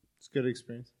it. It's a good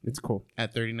experience. It's cool.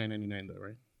 At $39.99 though,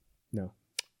 right? No.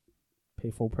 Pay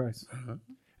full price.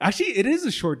 Actually, it is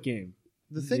a short game.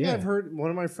 The thing I've heard, one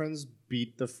of my friends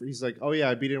beat he's like, oh yeah,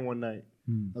 I beat it in one night.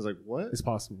 I was like, what? It's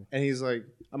possible. And he's like,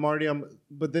 I'm already on,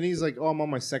 but then he's like, oh, I'm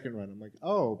on my second run. I'm like,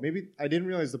 oh, maybe I didn't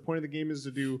realize the point of the game is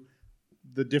to do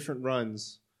the different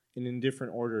runs and in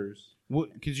different orders. Well,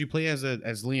 because you play as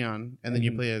Leon, and then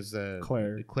you play as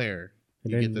Claire.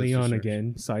 And then Leon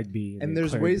again, side B. And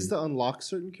there's ways to unlock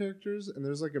certain characters, and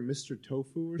there's like a Mr.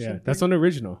 Tofu or something. Yeah, that's on the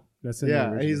original. That's in the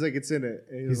original. And he's like, it's in it.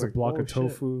 And he's like, a block of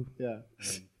tofu. Yeah.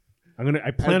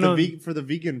 I plan on for the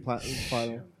vegan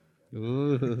final.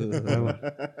 Ooh.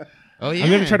 Oh yeah.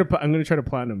 I'm gonna try to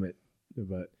platinum it,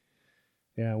 but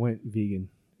yeah, I went vegan.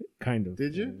 Kind of.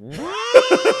 Did you?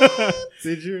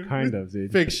 Did you? Kind of,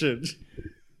 dude. Fiction.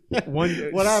 What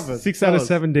happened? 6 Tell out of us.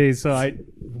 7 days. So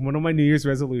one of my New Year's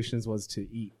resolutions was to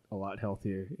eat a lot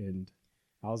healthier, and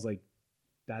I was like,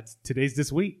 today's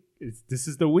this week. This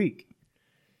is the week,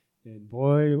 and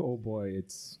boy, oh boy,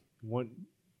 it's one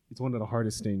of the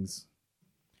hardest things.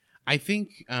 I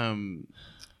think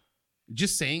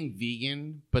just saying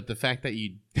vegan, but the fact that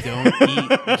you don't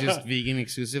eat just vegan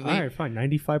exclusively. All right, fine,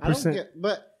 95%. I don't get,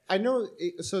 but I know.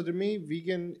 So to me,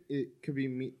 vegan it could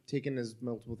be taken as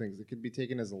multiple things. It could be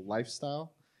taken as a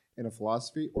lifestyle and a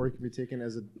philosophy, or it could be taken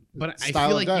as a But I style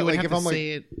feel of like diet. you would Like, have if to I'm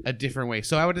say it a different way.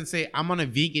 So I would say I'm on a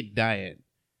vegan diet,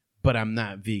 but I'm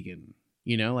not vegan.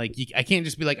 You know, like I can't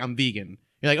just be like I'm vegan.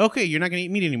 You're like, okay, you're not gonna eat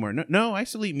meat anymore. No, I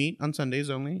still eat meat on Sundays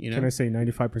only. You know, Can I say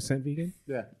 95% vegan?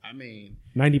 yeah. I mean,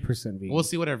 90% vegan. we'll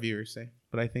see what our viewers say,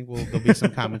 but I think there'll be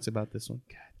some comments about this one.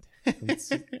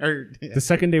 Or The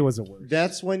second day was the worst.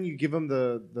 That's when you give them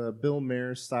the Bill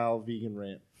Maher style vegan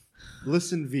rant.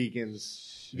 Listen,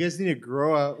 vegans, you guys need to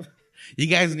grow up. you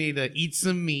guys need to eat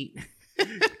some meat.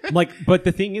 But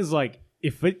the thing is, like,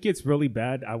 if it gets really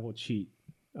bad, I will cheat.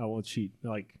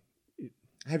 Like,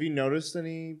 Have you noticed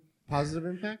any positive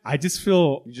impact? I just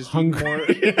feel You just eat hungry. more.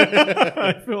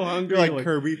 I feel hungry. You're like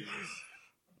Kirby.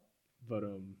 But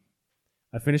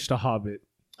I finished The Hobbit.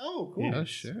 Oh, cool. Yeah. Oh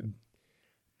shit!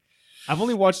 I've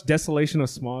only watched Desolation of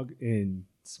Smaug, and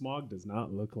Smaug does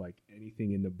not look like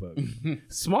anything in the book.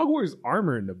 Smaug wears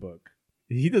armor in the book.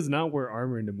 He does not wear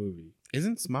armor in the movie.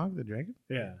 Isn't Smaug the dragon?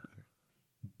 Yeah.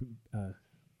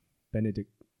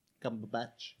 Benedict.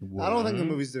 Cumberbatch. I don't think the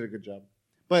movies did a good job.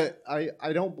 But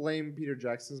I don't blame Peter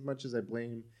Jackson as much as I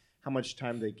blame how much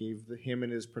time they gave him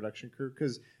and his production crew,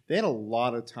 because they had a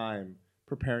lot of time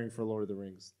preparing for Lord of the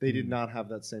Rings. They did not have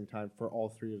that same time for all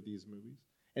three of these movies.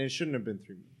 And it shouldn't have been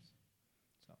 3 movies.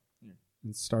 So, yeah.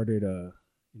 And started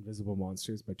Invisible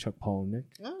Monsters by Chuck Palahniuk.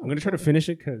 Oh, I'm going to try to finish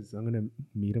it because I'm going to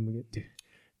meet him again. Dude,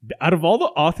 out of all the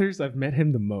authors, I've met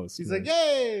him the most. He's man. like,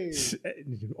 yay!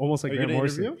 Almost like Are you Grant gonna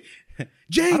Morrison. interview?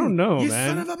 Jane, I don't know, you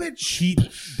man. son of a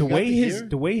bitch. The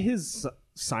way his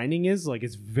signing is, like,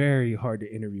 it's very hard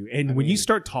to interview. And when you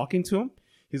start talking to him,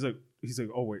 he's like,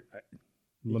 oh wait,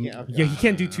 he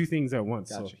can't do two things at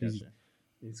once. Gotcha.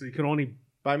 So he can only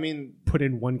But I mean, put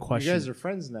in one question. you guys are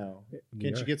friends now. We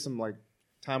Can't are. you get some like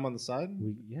time on the side?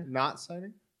 Not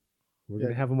signing? We're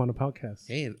gonna have him on a podcast.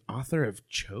 Hey, an author of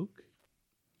Choke?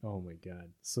 Oh my god!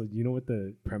 So you know what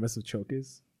the premise of Choke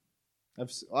is?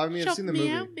 I've seen the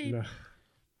movie. No.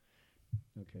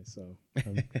 Okay, so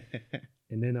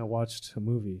and then I watched a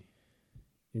movie,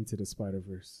 Into the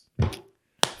Spider-Verse.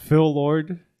 Phil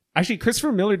Lord. Actually,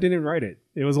 Christopher Miller didn't write it.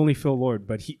 It was only Phil Lord,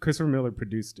 but Christopher Miller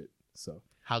produced it. So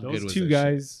How good those was two that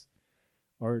guys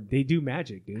they do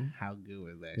magic, dude. shit? How good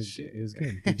was that shit? It was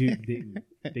good.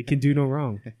 They can do no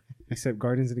wrong, except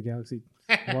Guardians of the Galaxy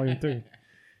Volume 3.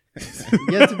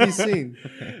 Yet to be seen.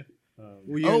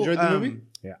 Will you enjoy the movie?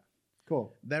 Yeah.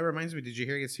 Cool. That reminds me, did you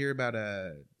hear about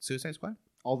Suicide Squad?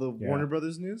 All the Warner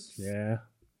Brothers news? Yeah.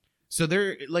 So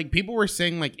they're like, people were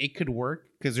saying like it could work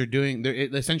because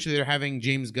they're having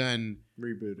James Gunn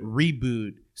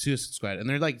reboot Suicide Squad, and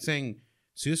they're like saying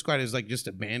Suicide Squad is like just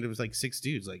a band of like 6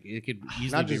 dudes. Like it could easily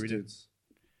Not be just dudes.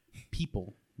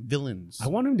 people, villains. I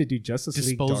want him to do Justice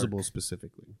League Disposable Dark.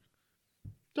 specifically.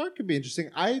 Dark could be interesting.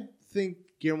 I think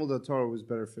Guillermo del Toro was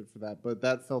better fit for that, but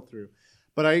that fell through.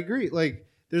 But I agree. Like,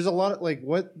 there's a lot of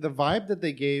what the vibe that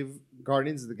they gave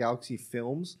Guardians of the Galaxy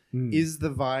films is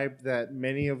the vibe that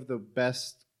many of the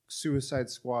best Suicide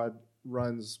Squad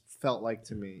runs felt like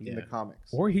to me in the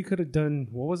comics. Or he could have done,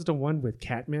 what was the one with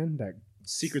Catman? That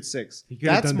Secret Six. He could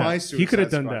have That's done my that. Suicide He could have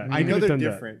done Squad. that. I He know could have they're done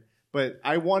that. different, but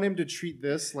I want him to treat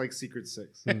this like Secret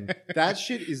Six.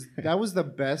 That was the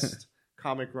best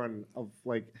comic run of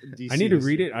like DC. I need to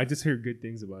read it. I just heard good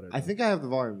things about it. I think I have the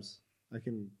volumes. I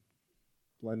can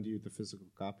lend you the physical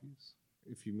copies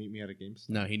if you meet me at a Gamestop.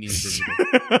 No, he needs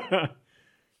digital.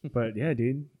 But yeah,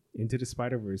 dude, Into the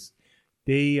Spider-Verse.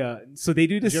 They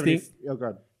do this thing. Oh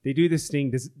god. They do this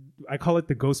thing. I call it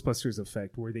the Ghostbusters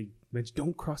effect, where they mention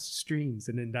don't cross the streams,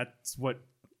 and then that's what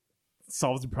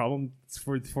solves the problem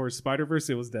for Spider-Verse.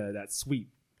 It was that sweep,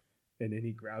 and then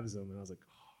he grabs them, and I was like,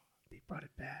 oh, they brought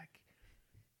it back.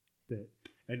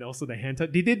 And also the hand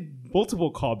touch. They did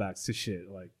multiple callbacks to shit.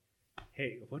 Like,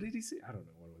 hey, what did he say? I don't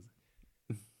know what it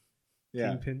was. Yeah.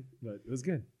 Kingpin, but it was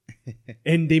good.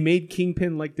 And they made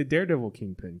Kingpin like the Daredevil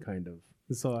Kingpin, kind of.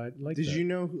 So I like. Did you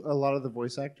know a lot of the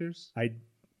voice actors? I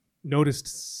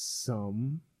noticed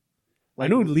some. Like, I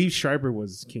know Lee Schreiber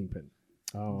was Kingpin.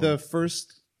 the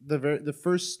first the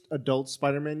first adult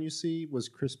Spider-Man you see was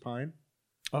Chris Pine,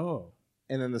 Oh.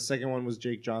 and then the second one was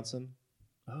Jake Johnson.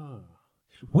 Oh.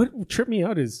 What tripped me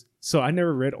out is, so I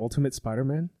never read Ultimate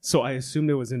Spider-Man, so I assumed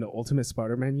it was in the Ultimate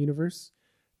Spider-Man universe.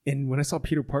 And when I saw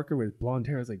Peter Parker with blonde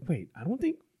hair, I was like, wait, I don't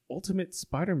think Ultimate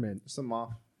Spider-Man. Some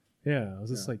off. Yeah, I was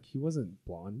just like, he wasn't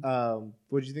blonde.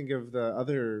 What did you think of the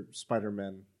other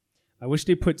Spider-Man? I wish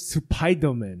they put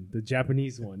Spider-Man, the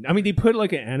Japanese one. I mean, they put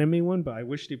like an anime one, but I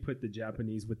wish they put the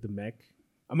Japanese with the mech.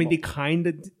 I mean, they kind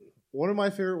of... One of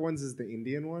my favorite ones is the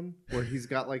Indian one, where he's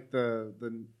got like the...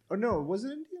 Oh, no, was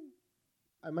it Indian?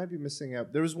 I might be missing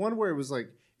out. There was one where it was like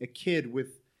a kid with...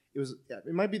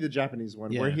 It might be the Japanese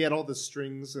one, where he had all the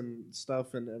strings and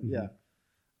stuff. And yeah.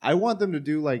 I want them to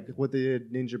do like what they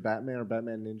did Ninja Batman or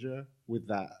Batman Ninja with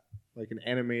that. Like an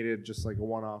animated, just like a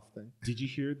one-off thing. Did you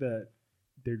hear that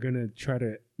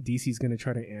DC's gonna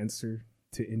try to answer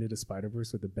to Into the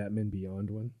Spider-Verse with the Batman Beyond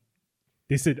one?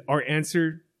 They said our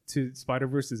answer to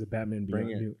Spider-Verse is a Batman Beyond.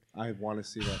 Bring it. New. I want to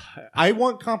see that. I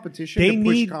want competition. They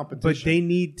push need competition. But they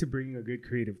need to bring a good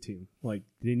creative team. Like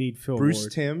they need Phil Bruce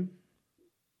Lord. Timm.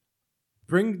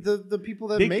 Bring the people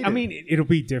that made it. I mean, it'll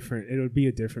be different. It'll be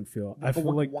a different feel. I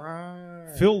feel like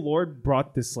Phil Lord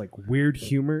brought this like weird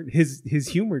humor. His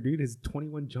humor, dude, his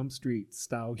 21 Jump Street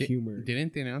style humor.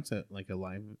 Didn't they announce like a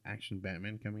live action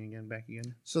Batman coming back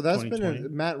again? So that's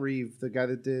been Matt Reeves, the guy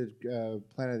that did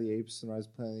Planet of the Apes and Rise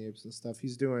of Planet of the Apes and stuff.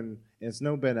 He's doing, and it's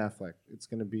no Ben Affleck. It's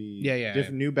going to be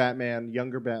different, new Batman,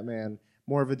 younger Batman,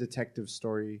 more of a detective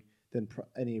story than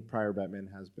any prior Batman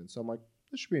has been. So I'm like,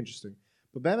 this should be interesting.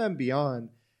 But Batman Beyond,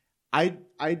 I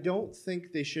don't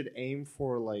think they should aim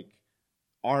for like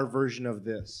our version of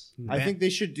this. I think they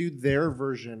should do their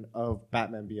version of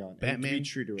Batman Beyond. Batman, and be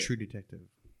true to it. True Detective.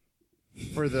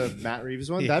 For the Matt Reeves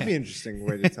one, that'd be an interesting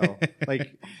way to tell.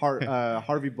 Like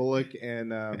Harvey Bullock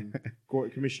and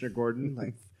Commissioner Gordon,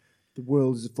 like the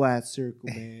world is a flat circle,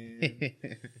 man.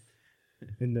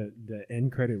 And the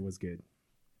end credit was good.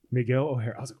 Miguel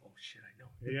O'Hara. I was like, oh shit, I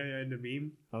know. Yeah. And the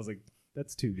meme, I was like,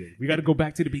 that's too good. We got to go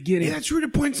back to the beginning. Yeah, that's rude to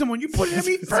point someone. You put it at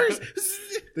me first.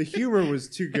 The humor was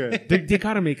too good. They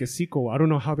got to make a sequel. I don't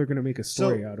know how they're going to make a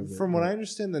story out of it. From what I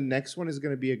understand, the next one is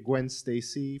going to be a Gwen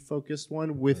Stacy focused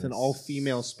one with an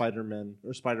all-female Spider-Man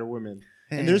or Spider-Woman.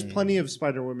 And there's plenty of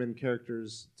Spider-Woman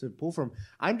characters to pull from.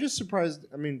 I'm just surprised.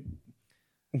 I mean,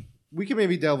 we can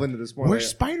maybe delve into this more. Where's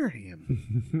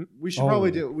Spider-Ham? We should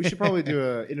probably do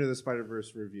a Into the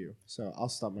Spider-Verse review. So I'll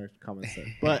stop my comments there.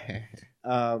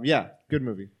 But yeah, good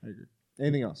movie. I agree.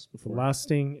 Anything else before? The last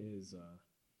thing is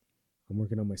I'm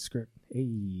working on my script. Hey,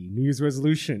 New Year's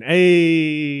resolution.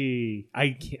 Hey,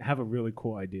 I have a really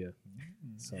cool idea.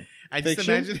 So I just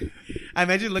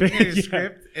imagine looking at your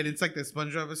script and it's like the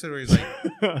SpongeBob episode where he's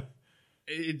like,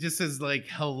 it just says like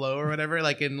hello or whatever,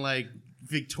 like in like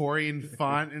Victorian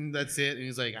font, and that's it. And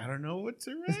he's like, I don't know what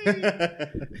to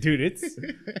write. Dude,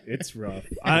 it's rough.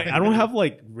 I don't have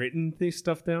like written this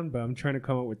stuff down, but I'm trying to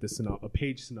come up with a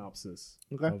page synopsis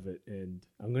of it, and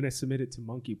I'm gonna submit it to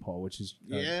Monkey Paw, which is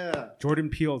Jordan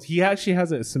Peele's. He actually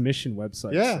has a submission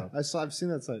website. Yeah, so. I've seen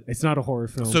that site. It's not a horror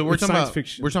film. So we're talking science about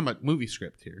fiction. We're talking about movie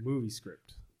script here. Movie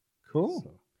script. Cool.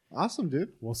 So, awesome, dude.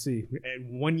 We'll see.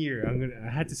 1 year,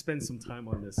 I had to spend some time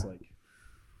on this, like.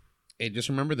 Hey, just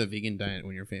remember the vegan diet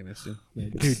when you're famous,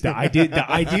 dude. Dude, the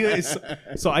idea is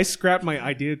so I scrapped my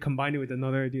idea, combined it with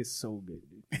another idea. It's so good,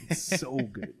 dude. It's so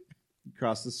good.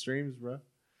 Cross the streams, bro.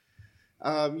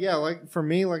 Yeah, like for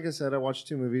me, like I said, I watched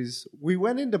 2 movies. We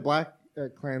went into Black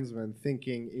Klansman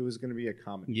thinking it was going to be a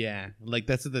comedy. Yeah, like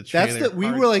that's the trailer. We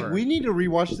were like, we need to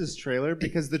rewatch this trailer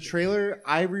because the trailer,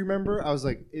 I remember, I was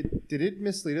like, did it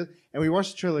mislead us? And we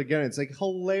watched the trailer again. It's like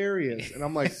hilarious, and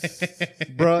I'm like,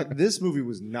 bro, this movie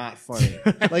was not funny.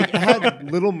 Like it had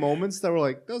little moments that were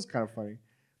like, that was kind of funny,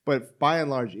 but by and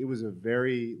large, it was a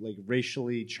very like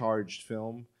racially charged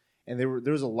film, and there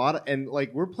was a lot of, and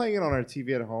like we're playing it on our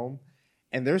TV at home.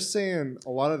 And they're saying a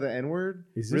lot of the N-word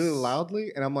really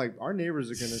loudly. And I'm like, our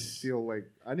neighbors are going to feel like,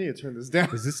 I need to turn this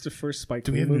down. Is this the first Spike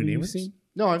Lee movie you've seen?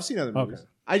 No, I've seen other movies.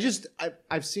 Okay.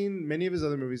 I've seen many of his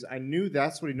other movies. I knew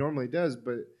that's what he normally does,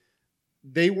 but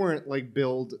they weren't like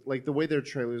billed, like the way their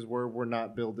trailers were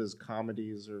not billed as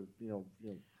comedies or, you know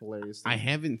hilarious things. I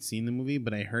haven't seen the movie,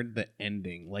 but I heard the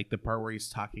ending, like the part where he's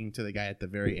talking to the guy at the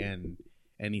very end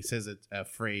and he says a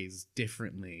phrase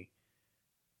differently.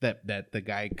 That the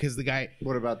guy, because the guy.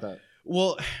 What about that?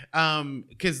 Well,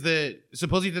 because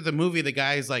supposedly that the movie, the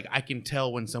guy's like, I can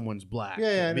tell when someone's black.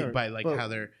 Yeah, I know. By like how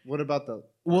they're. What about the?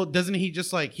 Well, doesn't he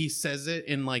just like he says it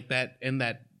in like that in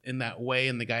that way,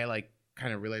 and the guy like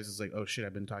kind of realizes like, oh shit,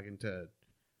 I've been talking to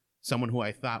someone who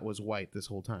I thought was white this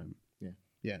whole time.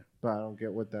 Yeah. But I don't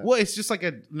get what that. Well, it's just like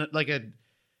a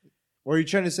Or are you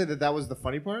trying to say that was the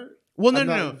funny part? Well, I'm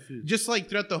no. not confused. Just like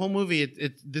throughout the whole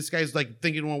movie, this guy's like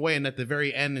thinking one way, and at the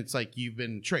very end, it's like you've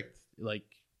been tricked. Like,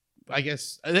 I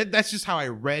guess that's just how I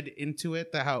read into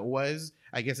it. That how it was.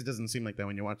 I guess it doesn't seem like that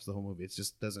when you watch the whole movie. It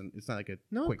just doesn't. It's not like a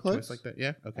quick twist like that.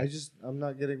 Yeah. Okay. I'm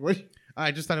not getting what.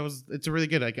 I just thought it's a really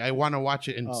good. Like, I want to watch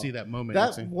it and see that moment.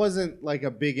 That wasn't like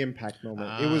a big impact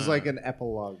moment. It was like an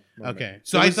epilogue moment. Okay.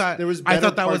 So I thought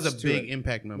that was a big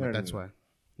impact moment. No. That's why.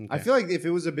 Okay. I feel like if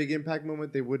it was a big impact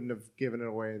moment, they wouldn't have given it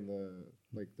away in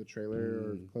the trailer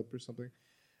or clip or something.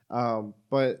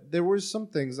 But there were some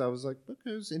things I was like,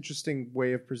 okay, it was an interesting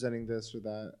way of presenting this or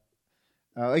that.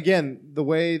 Again, the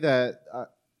way that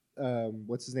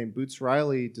what's his name, Boots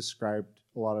Riley described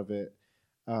a lot of it,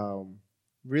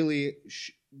 really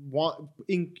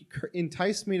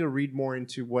enticed me to read more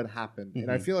into what happened.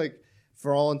 And I feel like,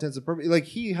 for all intents and purposes, like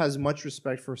he has much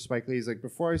respect for Spike Lee. He's like,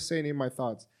 before I say any of my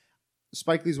thoughts,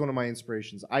 Spike Lee's one of my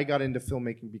inspirations. I got into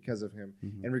filmmaking because of him.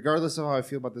 And regardless of how I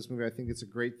feel about this movie, I think it's a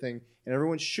great thing. And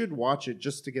everyone should watch it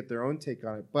just to get their own take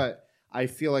on it. But I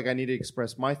feel like I need to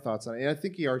express my thoughts on it. And I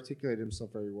think he articulated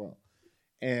himself very well.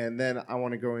 And then I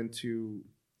want to go into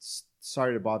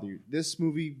Sorry to Bother You. This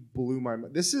movie blew my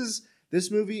mind.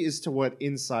 This movie is to what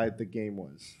Inside the Game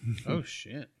was. Oh,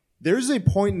 shit. There's a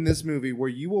point in this movie where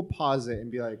you will pause it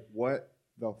and be like, what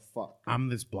the fuck? I'm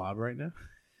this blob right now?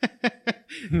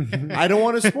 I don't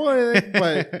want to spoil it,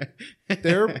 but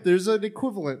there's an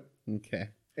equivalent. Okay.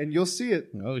 And you'll see it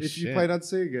if you plan on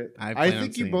seeing it. I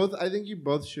think you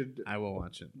both should. I will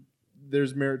watch it.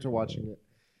 There's merit to watching it.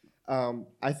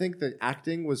 I think the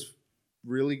acting was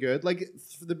really good. Like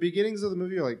the beginnings of the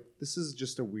movie are like, this is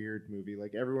just a weird movie.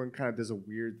 Like everyone kind of does a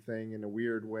weird thing in a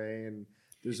weird way, and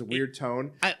there's a weird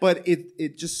tone. But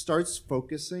it just starts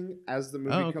focusing as the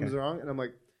movie comes along, and I'm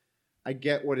like, I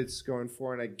get what it's going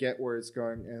for, and I get where it's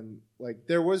going, and like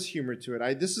there was humor to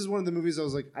it. This is one of the movies I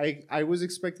was like, I was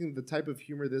expecting the type of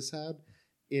humor this had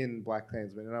in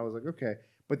BlacKkKlansman, and I was like, okay.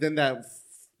 But then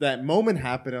that moment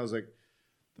happened, I was like,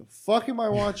 the fuck am I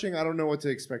watching? I don't know what to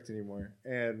expect anymore.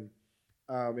 And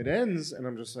it ends, and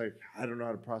I'm just like, I don't know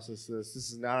how to process this.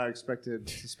 This is not how I expected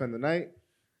to spend the night.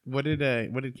 What did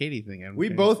Katie think? We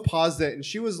both paused it, and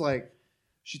she was like,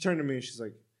 she turned to me, and she's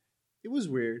like, it was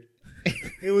weird.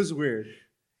 It was weird.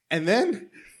 And then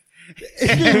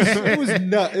it was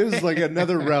nuts. It was like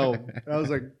another realm. And I was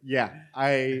like, yeah,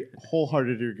 I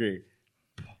wholeheartedly agree.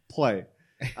 Play.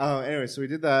 Anyway, so we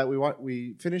did that.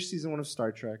 We finished season 1 of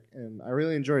Star Trek, and I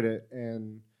really enjoyed it.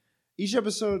 And each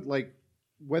episode, like,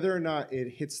 whether or not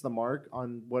it hits the mark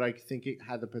on what I think it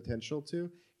had the potential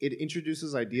to, it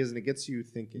introduces ideas and it gets you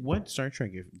thinking. What Star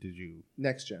Trek did you?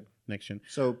 Next Gen.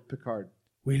 So Picard.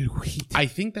 I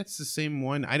think that's the same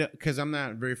one. I don't, because I'm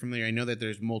not very familiar. I know that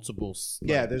there's multiple.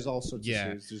 Yeah, there's all sorts of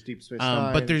series. There's Deep Space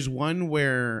Nine. But there's one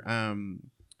where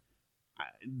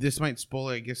this might spoil,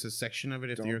 I guess, a section of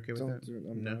it. If you're okay with that,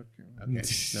 no. Okay,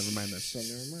 never mind this. So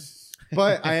never mind.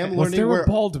 But I am learning where a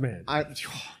bald man.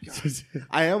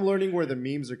 I am learning where the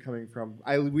memes are coming from.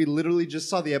 We literally just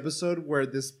saw the episode where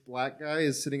this black guy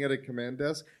is sitting at a command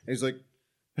desk and he's like.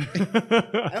 And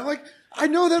I'm like, I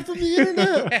know that from the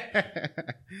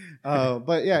internet.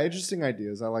 But yeah, interesting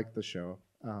ideas. I like the show.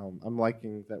 I'm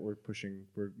liking that we're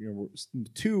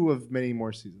 2 of many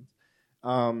more seasons.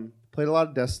 Played a lot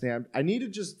of Destiny. I need to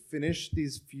just finish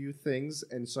these few things,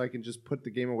 and so I can just put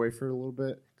the game away for a little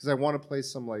bit because I want to play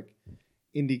some like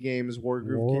indie games.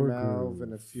 Wargroove came out,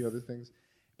 and a few other things.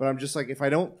 But I'm just like, if I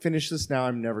don't finish this now,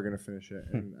 I'm never gonna finish it,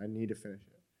 and I need to finish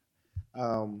it.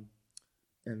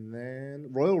 And then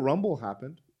Royal Rumble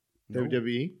happened.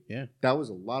 WWE. Yeah. That was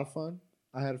a lot of fun.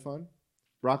 I had fun.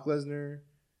 Brock Lesnar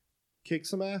kicked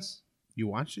some ass. You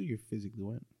watched it? You physically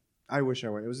went? I wish I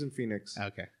went. It was in Phoenix.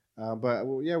 Okay. But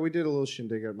yeah, we did a little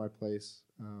shindig at my place.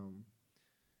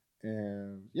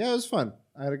 And yeah, it was fun.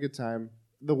 I had a good time.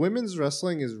 The women's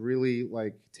wrestling is really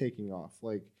like taking off.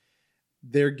 Like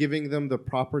they're giving them the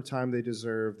proper time they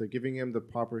deserve. They're giving them the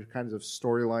proper kinds of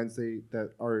storylines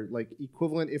that are like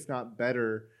equivalent, if not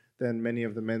better, than many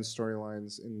of the men's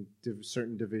storylines in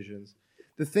certain divisions.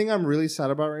 The thing I'm really sad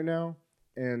about right now,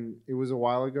 and it was a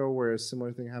while ago where a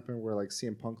similar thing happened where like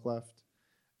CM Punk left.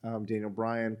 Daniel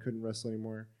Bryan couldn't wrestle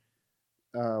anymore.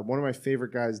 One of my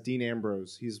favorite guys, Dean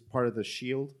Ambrose, he's part of the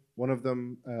Shield. One of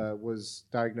them was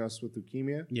diagnosed with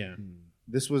leukemia. Yeah.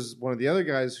 This was one of the other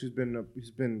guys who's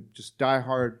been just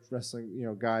diehard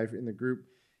wrestling, guy in the group,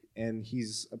 and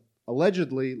he's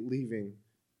allegedly leaving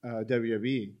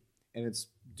WWE, and it's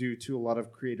due to a lot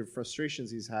of creative frustrations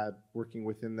he's had working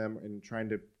within them and trying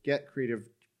to get creative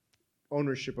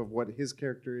ownership of what his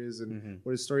character is and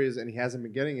what his story is, and he hasn't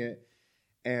been getting it.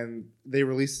 And they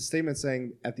released a statement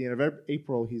saying at the end of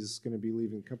April he's going to be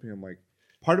leaving the company. I'm like,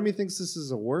 part of me thinks this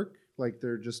is a work, like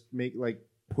they're just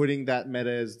putting that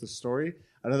meta as the story.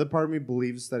 Another part of me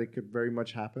believes that it could very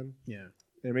much happen. Yeah.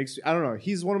 And it makes, I don't know.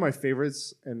 He's one of my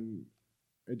favorites, and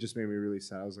it just made me really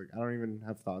sad. I was like, I don't even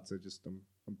have thoughts. I'm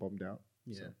bummed out.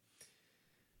 Yeah. So.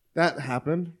 That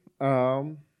happened.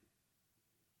 And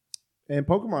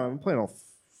Pokemon, I'm playing a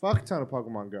fuck ton of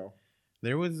Pokemon Go.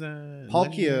 There was a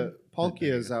Palkia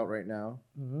is out right now.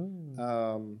 Did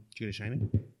you get a shiny?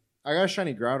 I got a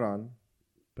shiny Groudon.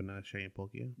 But not a shiny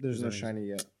Palkia? There's no shiny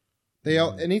yet. They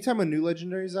anytime a new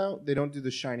legendary is out, they don't do the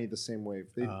shiny the same way.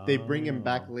 They bring him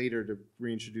back later to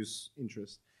reintroduce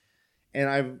interest. And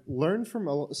I've learned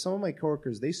from some of my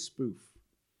coworkers, they spoof.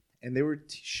 And they were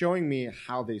showing me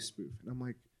how they spoof. And I'm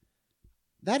like,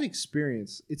 that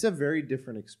experience, it's a very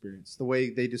different experience. The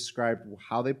way they describe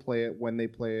how they play it, when they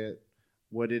play it,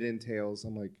 what it entails.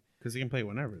 I'm like, because they can play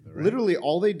whenever, though, right? Literally,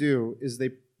 all they do is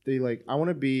they like, I want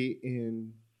to be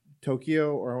in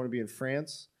Tokyo or I want to be in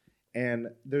France, and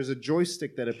there's a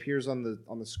joystick that appears on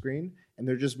the screen, and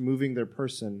they're just moving their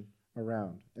person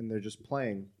around, and they're just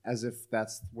playing as if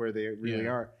that's where they really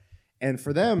are. And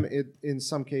for them, in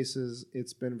some cases,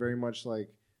 it's been very much like,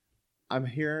 I'm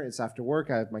here, it's after work,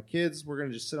 I have my kids, we're going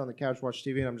to just sit on the couch, watch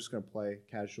TV, and I'm just going to play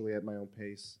casually at my own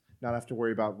pace. Not have to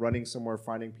worry about running somewhere,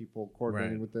 finding people,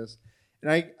 coordinating with this.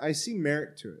 And I see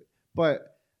merit to it.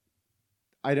 But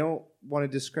I don't want to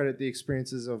discredit the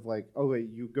experiences of like, oh, wait,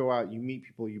 you go out, you meet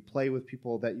people, you play with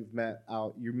people that you've met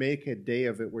out, you make a day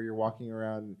of it where you're walking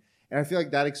around. And I feel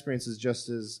like that experience is just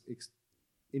as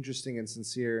interesting and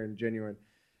sincere and genuine.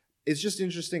 It's just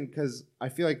interesting because I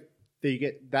feel like they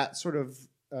get that sort of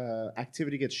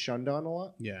activity gets shunned on a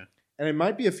lot. Yeah. And it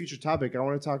might be a future topic. I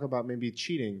want to talk about maybe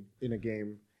cheating in a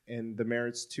game and the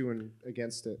merits to and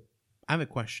against it. I have a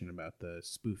question about the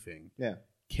spoofing. Yeah.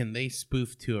 Can they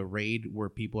spoof to a raid where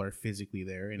people are physically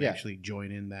there and actually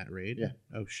join in that raid? Yeah.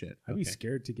 Oh, shit. I'd be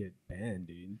scared to get banned,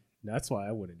 dude. That's why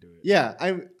I wouldn't do it. Yeah.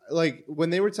 I'm like, when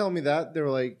they were telling me that, they were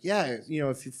like, yeah, you know,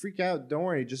 if you freak out, don't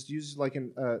worry. Just use like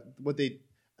a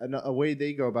way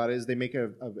they go about it is they make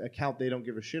a account they don't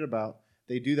give a shit about.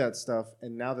 They do that stuff.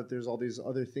 And now that there's all these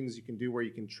other things you can do where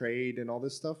you can trade and all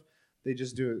this stuff, they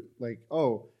just do it like,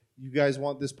 oh, you guys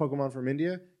want this Pokemon from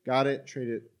India? Got it. Trade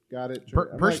it. Got it.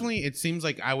 Personally, it seems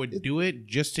like I would do it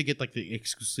just to get like the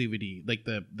exclusivity, like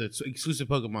the exclusive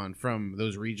Pokemon from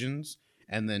those regions,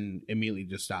 and then immediately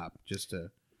just stop. Just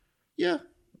to. Yeah,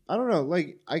 I don't know.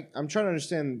 Like I'm trying to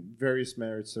understand various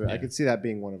merits of it. Yeah. I could see that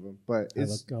being one of them, but I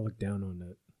look down on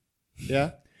that.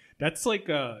 Yeah. That's like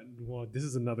well, this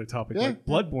is another topic. Yeah. Like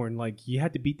Bloodborne, like you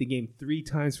had to beat the game 3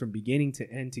 times from beginning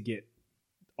to end to get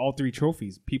all 3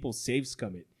 trophies. People save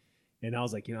scum it. And I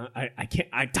was like, you know, I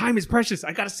can't. Time is precious.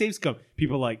 I gotta save scum.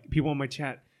 People in my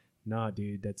chat. Nah,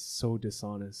 dude, that's so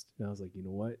dishonest. And I was like, you know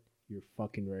what? You're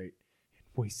fucking right.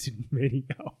 Wasted many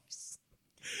hours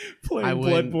playing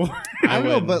Bloodborne. I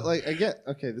will, but like I get.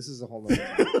 Okay, this is a whole nother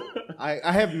thing.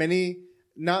 I have many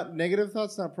not negative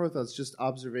thoughts, not pro thoughts, just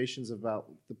observations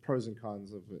about the pros and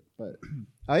cons of it. But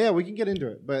yeah, we can get into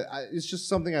it. But it's just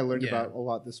something I learned about a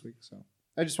lot this week. So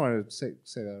I just wanted to say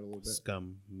that a little bit.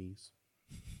 Gummies.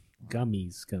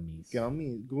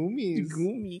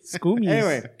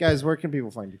 Anyway, guys, where can people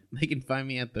find you? They can find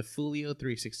me at the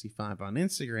Fulio365 on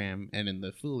Instagram and in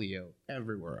the Fulio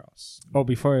everywhere else. Oh,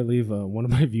 before I leave, one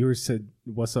of my viewers said,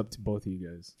 "What's up to both of you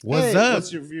guys?" What's up?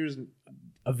 What's your viewers?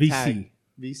 Avicii. Tag.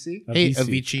 VC? Hey,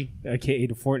 Avicii. AKA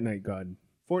the Fortnite God.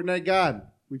 Fortnite God,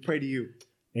 we pray to you.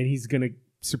 And he's gonna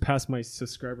surpass my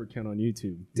subscriber count on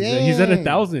YouTube. Dang. He's at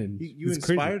 1,000. You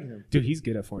inspired him. Dude, he's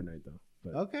good at Fortnite, though.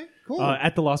 But, okay, cool.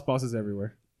 At the Lost Bosses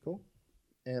everywhere. Cool.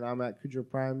 And I'm at Kudro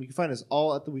Prime. You can find us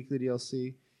all at the Weekly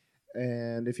DLC.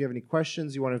 And if you have any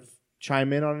questions, you want to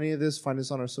chime in on any of this, find us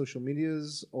on our social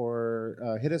medias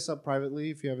or hit us up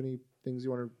privately if you have any things you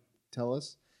want to tell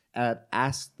us at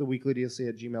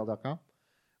asktheweeklydlc@gmail.com.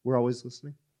 We're always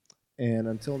listening. And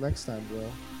until next time, bro.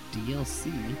 DLC. See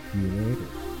you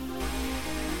later.